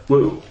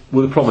 where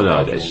the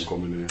promenade is.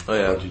 Oh,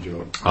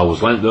 yeah. I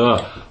was lent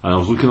there, and I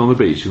was looking on the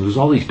beach, and there was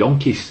all these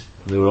donkeys.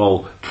 And they were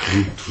all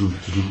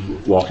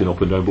walking up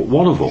and down, but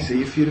one of them,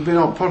 See, if you'd have been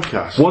on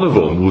podcast, one of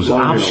them was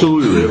I've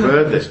absolutely,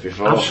 heard this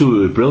before.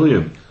 absolutely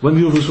brilliant. When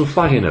the others were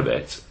flagging a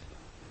bit,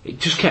 it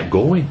just kept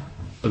going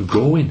and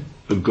going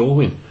and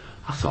going.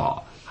 I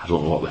thought, I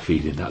don't know what they're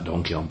feeding that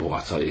donkey on, but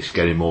I tell you, it's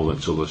getting more than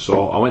others.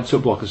 So I went to a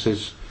block and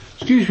says,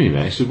 "Excuse me,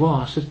 mate." He said,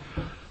 "What?" I said,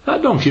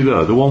 "That donkey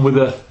there, the one with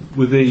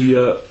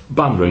the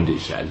band round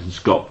its head, it's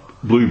got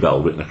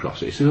Bluebell written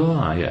across it." He said,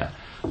 "Oh, yeah."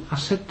 I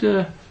said,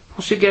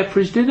 "What's he get for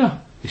his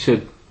dinner?" He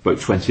said, "About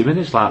 20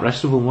 minutes, like the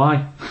rest of them.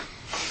 Why?"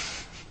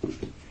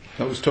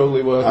 That was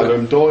totally worth it.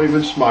 Adam, don't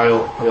even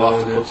smile. You'll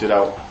have to put it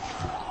out.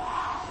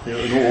 You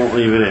don't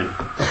leave it in.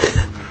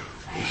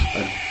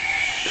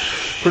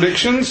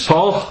 Predictions?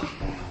 Paul,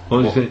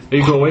 what do you think? Are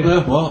you going?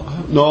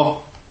 What?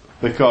 No,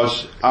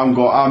 because I'm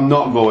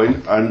not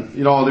going. And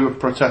you know they were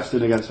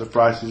protesting against the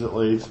prices at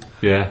Leeds.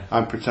 Yeah.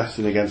 I'm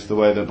protesting against the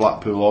way the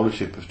Blackpool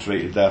ownership have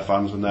treated their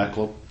fans and their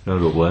club. No,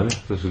 don't blame me.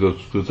 That's good.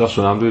 That's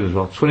what I'm doing as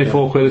well.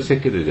 24 quid a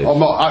ticket it is. I'm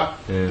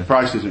not. The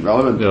price isn't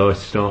relevant. No,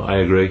 it's not.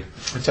 I agree.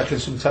 We're taking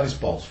some tennis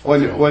balls.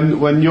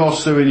 When you're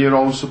suing your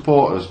own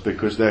supporters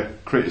because they're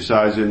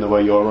criticising the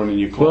way you're running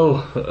your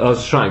club. Well, I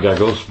was trying to gag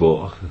us,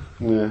 but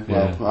We might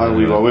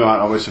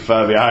not be so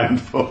far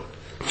behind, but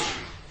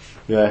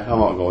yeah, I'm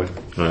not going.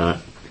 right.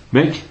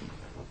 Mick.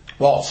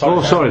 What? Sorry.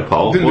 Oh, sorry,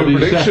 Paul. Didn't What do a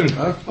did you say?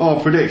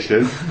 prediction.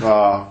 Prediction.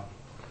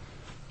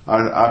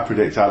 I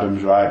predict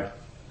Adam's right.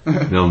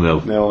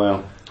 0-0.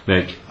 0-0.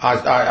 Mick.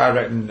 I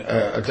reckon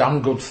a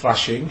damn good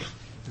thrashing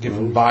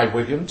given by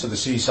Wigan to the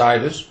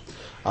Seasiders.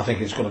 I think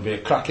it's going to be a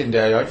cracking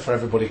day out for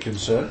everybody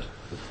concerned.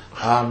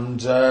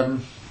 And,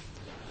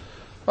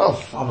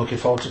 well, I'm looking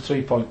forward to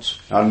 3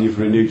 points. And you've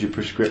renewed your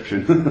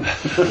prescription.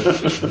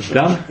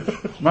 Dan.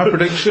 My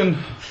prediction,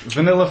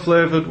 vanilla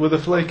flavoured with a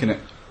flake in it.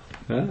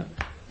 Yeah.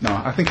 No,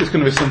 I think it's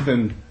going to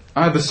be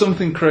either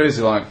something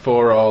crazy like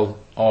 4-4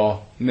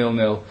 or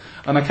 0-0.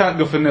 And I can't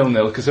go for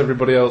 0-0 because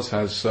everybody else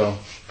has, so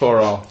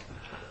 4-4.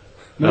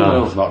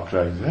 0-0's not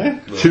crazy, eh?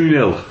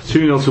 2-0.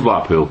 2-0 to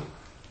Blackpool.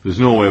 There's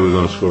no way we're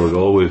going to score a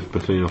goal with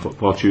Bertino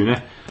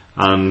Fortuna,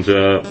 and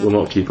we'll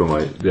not keep them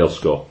out. They'll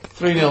score.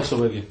 3-0 to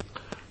Wigan.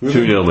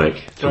 2-0,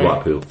 Mick, to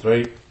Blackpool.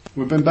 3.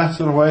 We've been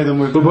better away than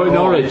we've What been about at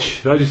home.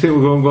 Norwich? How do you think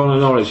we're going to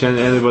Norwich?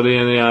 Anybody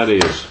any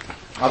ideas?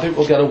 I think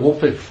we'll get a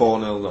whooping.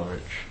 4-0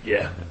 Norwich.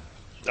 Yeah.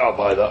 I'll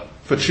buy that.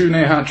 Fortune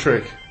hat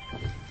trick.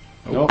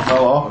 Oh,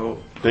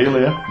 hello.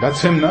 Delia.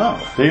 That's him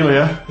now.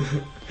 Delia.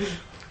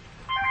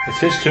 It's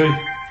history.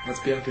 Let's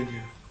be happy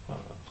you.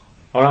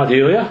 Alright,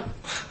 Delia?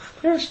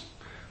 Yes.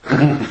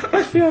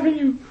 Let's be having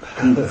you.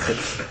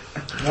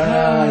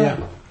 Yeah.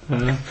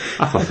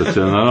 I thought to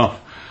turn that off.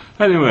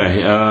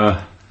 Anyway,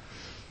 I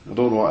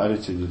don't know what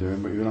editing you're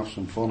doing, but you're going to have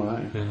some fun,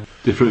 aren't you?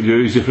 different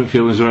views, different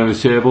feelings around the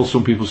table.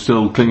 Some people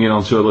still clinging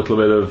on to a little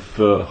bit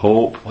of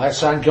hope.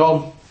 Let's hang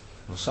on.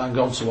 Let's hang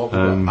on to what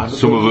we've got.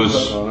 Some of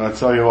us And I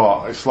tell you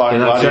what, it's like in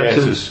that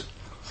gladiators. Texas.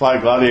 It's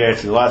like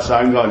gladiators. Let's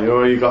hang on. You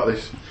know, you got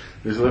this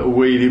little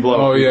weedy bloke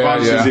Oh, who yeah,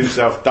 fancies yeah.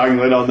 himself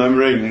dangling on them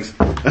rings,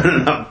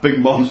 and that big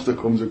monster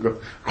comes and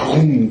goes,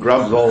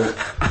 grabs all.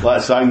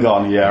 Let's hang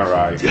on. Yeah,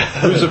 right.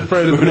 Who's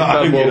afraid of We're the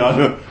not big hanging bad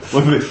wolf?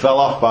 on. When we fell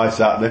off by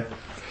Saturday.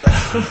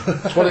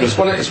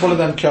 It's one of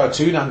them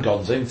cartoon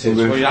hang-ons, isn't it?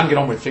 Where you're hanging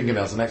on with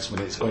fingernails, the next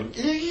minute it's going...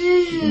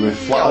 And we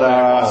flattened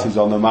our asses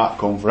on the mat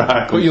come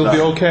Friday. But you'll be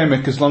okay,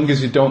 Mick, as long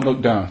as you don't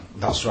look down.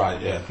 That's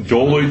right, yeah.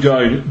 Don't look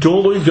down.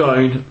 Don't look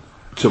down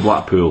to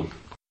Blackpool.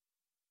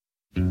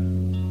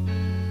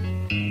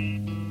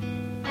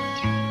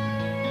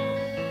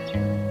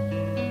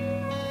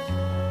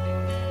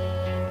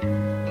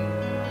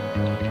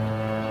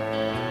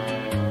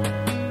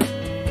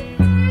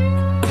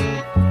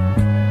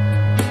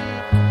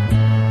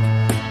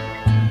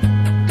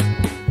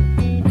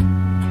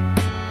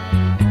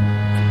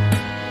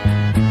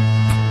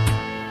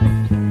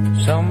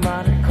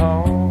 Somebody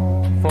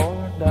call for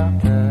a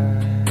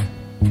doctor.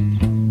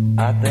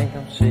 I think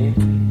I'm sick.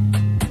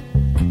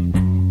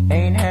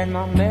 Ain't had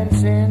my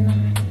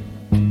medicine